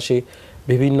 পাশাপাশি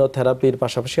বিভিন্ন থেরাপির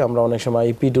পাশাপাশি আমরা অনেক সময়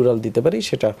ইপিডুরাল দিতে পারি,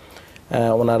 সেটা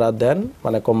ওনারা দেন,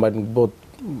 মানে কম্বাইন্ড বোথ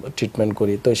ট্রিটমেন্ট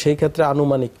করি। তো সেই ক্ষেত্রে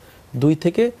আনুমানিক 2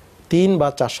 থেকে 3 বা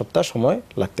 4 সপ্তাহ সময়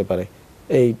লাগতে পারে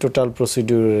এই টোটাল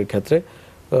প্রসিডিউরের ক্ষেত্রে।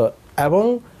 এবং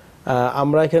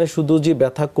আমরা এখানে শুধু যে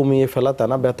ব্যথা কমিয়ে ফেলা তা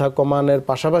না, ব্যথা কমানোর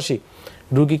পাশাপাশি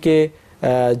রুগীকে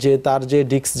যে তার যে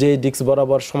ডিস্ক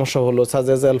বরাবর সমস্যা হলো,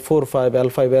 সাজেস L4, 5,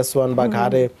 L5, S1 বা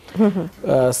ঘাড়ে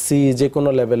সি যে কোনো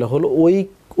লেভেলে হলো,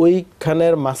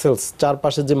 ওইখানের মাসেলস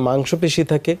চারপাশে যে মাংসপেশি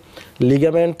থাকে,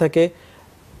 লিগামেন্ট থাকে,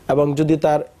 এবং যদি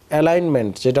তার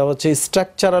অ্যালাইনমেন্ট যেটা হচ্ছে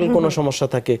স্ট্রাকচারাল কোনো সমস্যা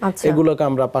থাকে, এগুলোকে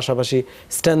আমরা পাশাপাশি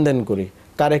স্ট্রেনথেন করি,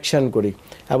 কারেকশন করি,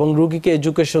 এবং রুগীকে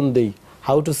এডুকেশন দেই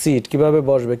হাউ টু সিট, কিভাবে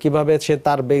বসবে, কিভাবে সে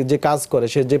তার যে কাজ করে,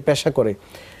 সে যে পেশা করে,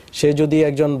 সে যদি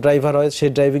একজন ড্রাইভার হয় সে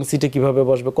ড্রাইভিং সিটে কিভাবে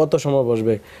বসবে, কত সময়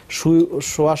বসবে,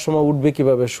 শোয়ার সময় উঠবে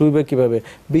কিভাবে, শুইবে কিভাবে,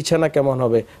 বিছানা কেমন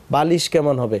হবে, বালিশ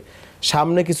কেমন হবে,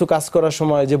 সামনে কিছু কাজ করার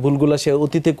সময় যে ভুলগুলো সে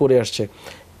অতীতে করে আসছে,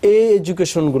 এই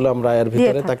এডুকেশনগুলো আমরা এর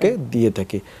ভিতরে তাকে দিয়ে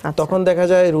থাকি। তখন দেখা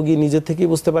যায় রোগী নিজে থেকেই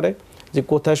বুঝতে পারে যে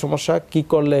কোথায় সমস্যা, কি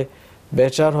করলে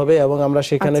বেটার হবে, এবং আমরা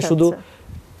সেখানে শুধু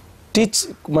টিচ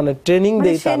মানে ট্রেনিং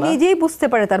দেই তা না, নিজেই বুঝতে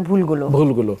পারে তার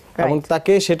ভুলগুলো, এবং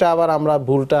তাকে সেটা আবার আমরা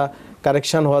ভুলটা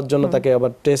কারেকশন হওয়ার জন্য তাকে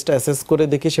আবার টেস্ট অ্যাসেস করে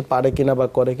দেখি সে পারে কিনা বা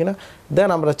করে কিনা, দেন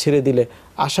আমরা ছেড়ে দিলে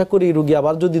আশা করি রোগী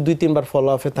আবার যদি 2-3 বার ফলো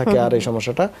আপে থাকে আর এই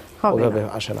সমস্যাটা ওইভাবে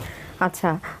আসে না। আচ্ছা,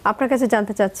 আপনার কাছে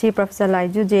জানতে চাচ্ছি প্রফেসর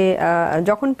লাইজু যে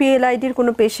যখন পিএলআইডির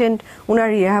কোনো পেশেন্ট ওনার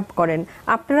রিহ্যাব করেন,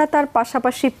 আপনারা তার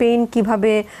পাশাপাশি পেইন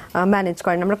কিভাবে ম্যানেজ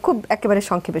করেন? আমরা খুব একেবারে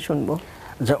সংক্ষেপে শুনবো।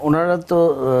 আচ্ছা, ওনারা তো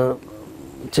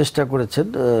চেষ্টা করেছেন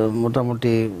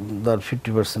মোটামুটি তার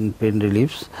 50% পেন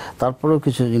রিলিফস, তারপরেও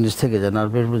কিছু জিনিস থেকে যায়।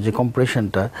 নার্ভের যে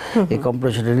কম্প্রেশনটা, এই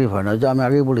কম্প্রেশন রিলিফ হয় না। যে আমি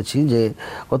আগেই বলেছি যে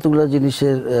কতগুলো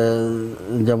জিনিসের,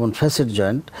 যেমন facet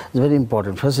joint very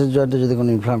important. Facet জয়েন্টে যদি কোনো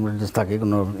ইনফ্লামেটরি থাকে,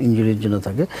 কোনো ইঞ্জুরির জন্য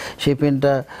থাকে, সেই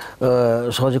পেনটা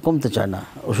সহজে কমতে চায় না,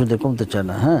 ওষুধে কমতে চায়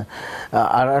না। হ্যাঁ,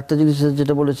 আর একটা জিনিস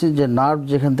যেটা বলেছি যে নার্ভ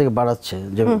যেখান থেকে বাড়াচ্ছে,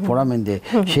 যে ফোরামেন দিয়ে,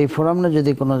 সেই ফোরামে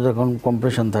যদি কোনো যখন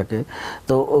কম্প্রেশন থাকে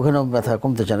তো ওখানেও ব্যথা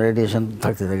কমতে চায় না, রেডিয়েশন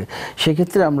থাকতে থাকে।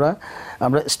 সেক্ষেত্রে আমরা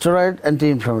স্টেরয়েড অ্যান্টি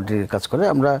ইনফ্লামেটরির কাজ করে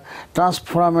আমরা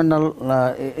ট্রান্সফোরামেনাল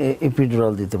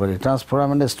এপিডুরাল দিতে পারি।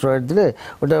 ট্রান্সফোরামেনাল স্টেরয়েড দিলে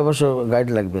ওটা অবশ্য গাইড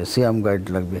লাগবে, সিয়াম গাইড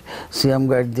লাগবে। সিয়াম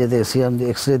গাইড দিয়ে সিয়াম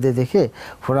এক্সরে দিয়ে দেখে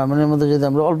ফোরামেনের মধ্যে যদি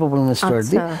আমরা অল্প পরিমাণে স্টেরয়েড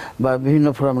দিই বা বিভিন্ন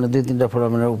ফোরামেনে 2-3টা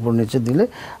ফোরামেনের উপর নিচে দিলে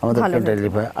আমাদের পেনটা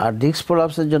রিলিফ হয়। আর ডিস্ক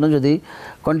প্রলাপসের জন্য যদি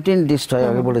কন্টিনিউয়াস ডিস্ক হয়,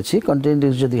 আগে বলেছি কন্টিনিউয়াস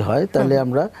ডিস্ক যদি হয়, তাহলে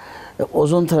আমরা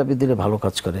ওজোন থেরাপি দিলে ভালো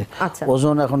কাজ করে।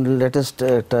 ওজোন এখন লেটেস্ট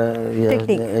একটা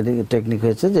টেকনিক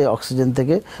হয়েছে যে অক্সিজেন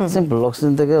থেকে, সিম্পল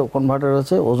অক্সিজেন থেকে কনভার্টার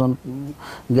আছে, ওজোন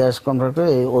গ্যাস কনভার্টার।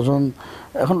 এই ওজোন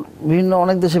এখন বিভিন্ন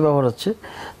অনেক দেশে ব্যবহার হচ্ছে,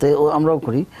 তো আমরাও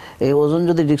করি। এই ওজোন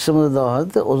যদি ডিস্কের মধ্যে দেওয়া হয়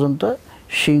তো ওজনটা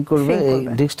সিঙ্ক করবে, এই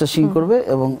ডিস্কটা সিঙ্ক করবে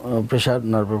এবং প্রেশার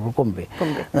নার্ভের উপর কমবে।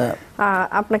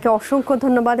 আপনাকে অসংখ্য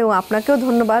ধন্যবাদ, এবং আপনাকেও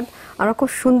ধন্যবাদ। আমরা খুব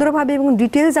সুন্দরভাবে এবং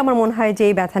ডিটেলস আমার মনে হয় যে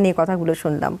এই ব্যথা নিয়ে কথাগুলো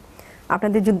শুনলাম।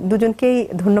 আপনাদের দুজনকেই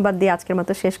ধন্যবাদ দিয়ে আজকের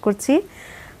মতো শেষ করছি।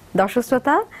 দর্শক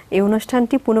শ্রোতা, এই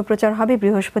অনুষ্ঠানটি পুনঃপ্রচার হবে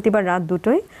বৃহস্পতিবার রাত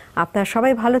 2টায়। আপনারা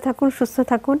সবাই ভালো থাকুন, সুস্থ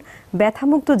থাকুন,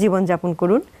 ব্যথামুক্ত জীবনযাপন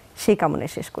করুন, সেই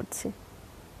কামনায় শেষ করছি।